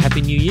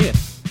 Happy New Year.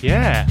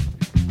 Yeah.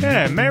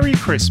 Yeah. Merry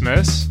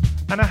Christmas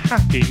and a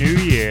Happy New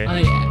Year.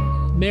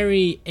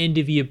 Merry end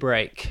of year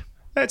break.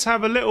 Let's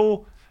have a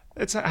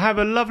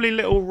lovely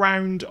little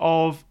round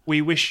of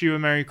We Wish You a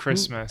Merry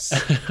Christmas.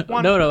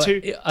 One, No,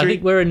 two, I three.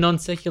 think we're a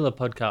non-secular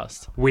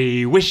podcast.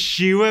 We wish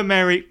you a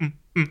merry.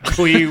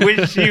 We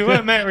wish you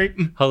a merry.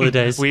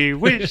 Holidays. We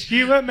wish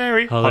you a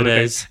merry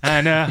Holidays.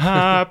 and a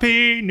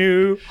happy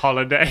new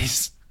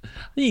holidays. I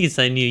think you can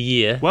say New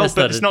Year. Well, That's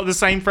but it's not the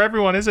same for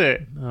everyone, is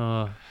it?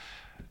 Oh.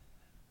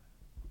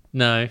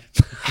 No.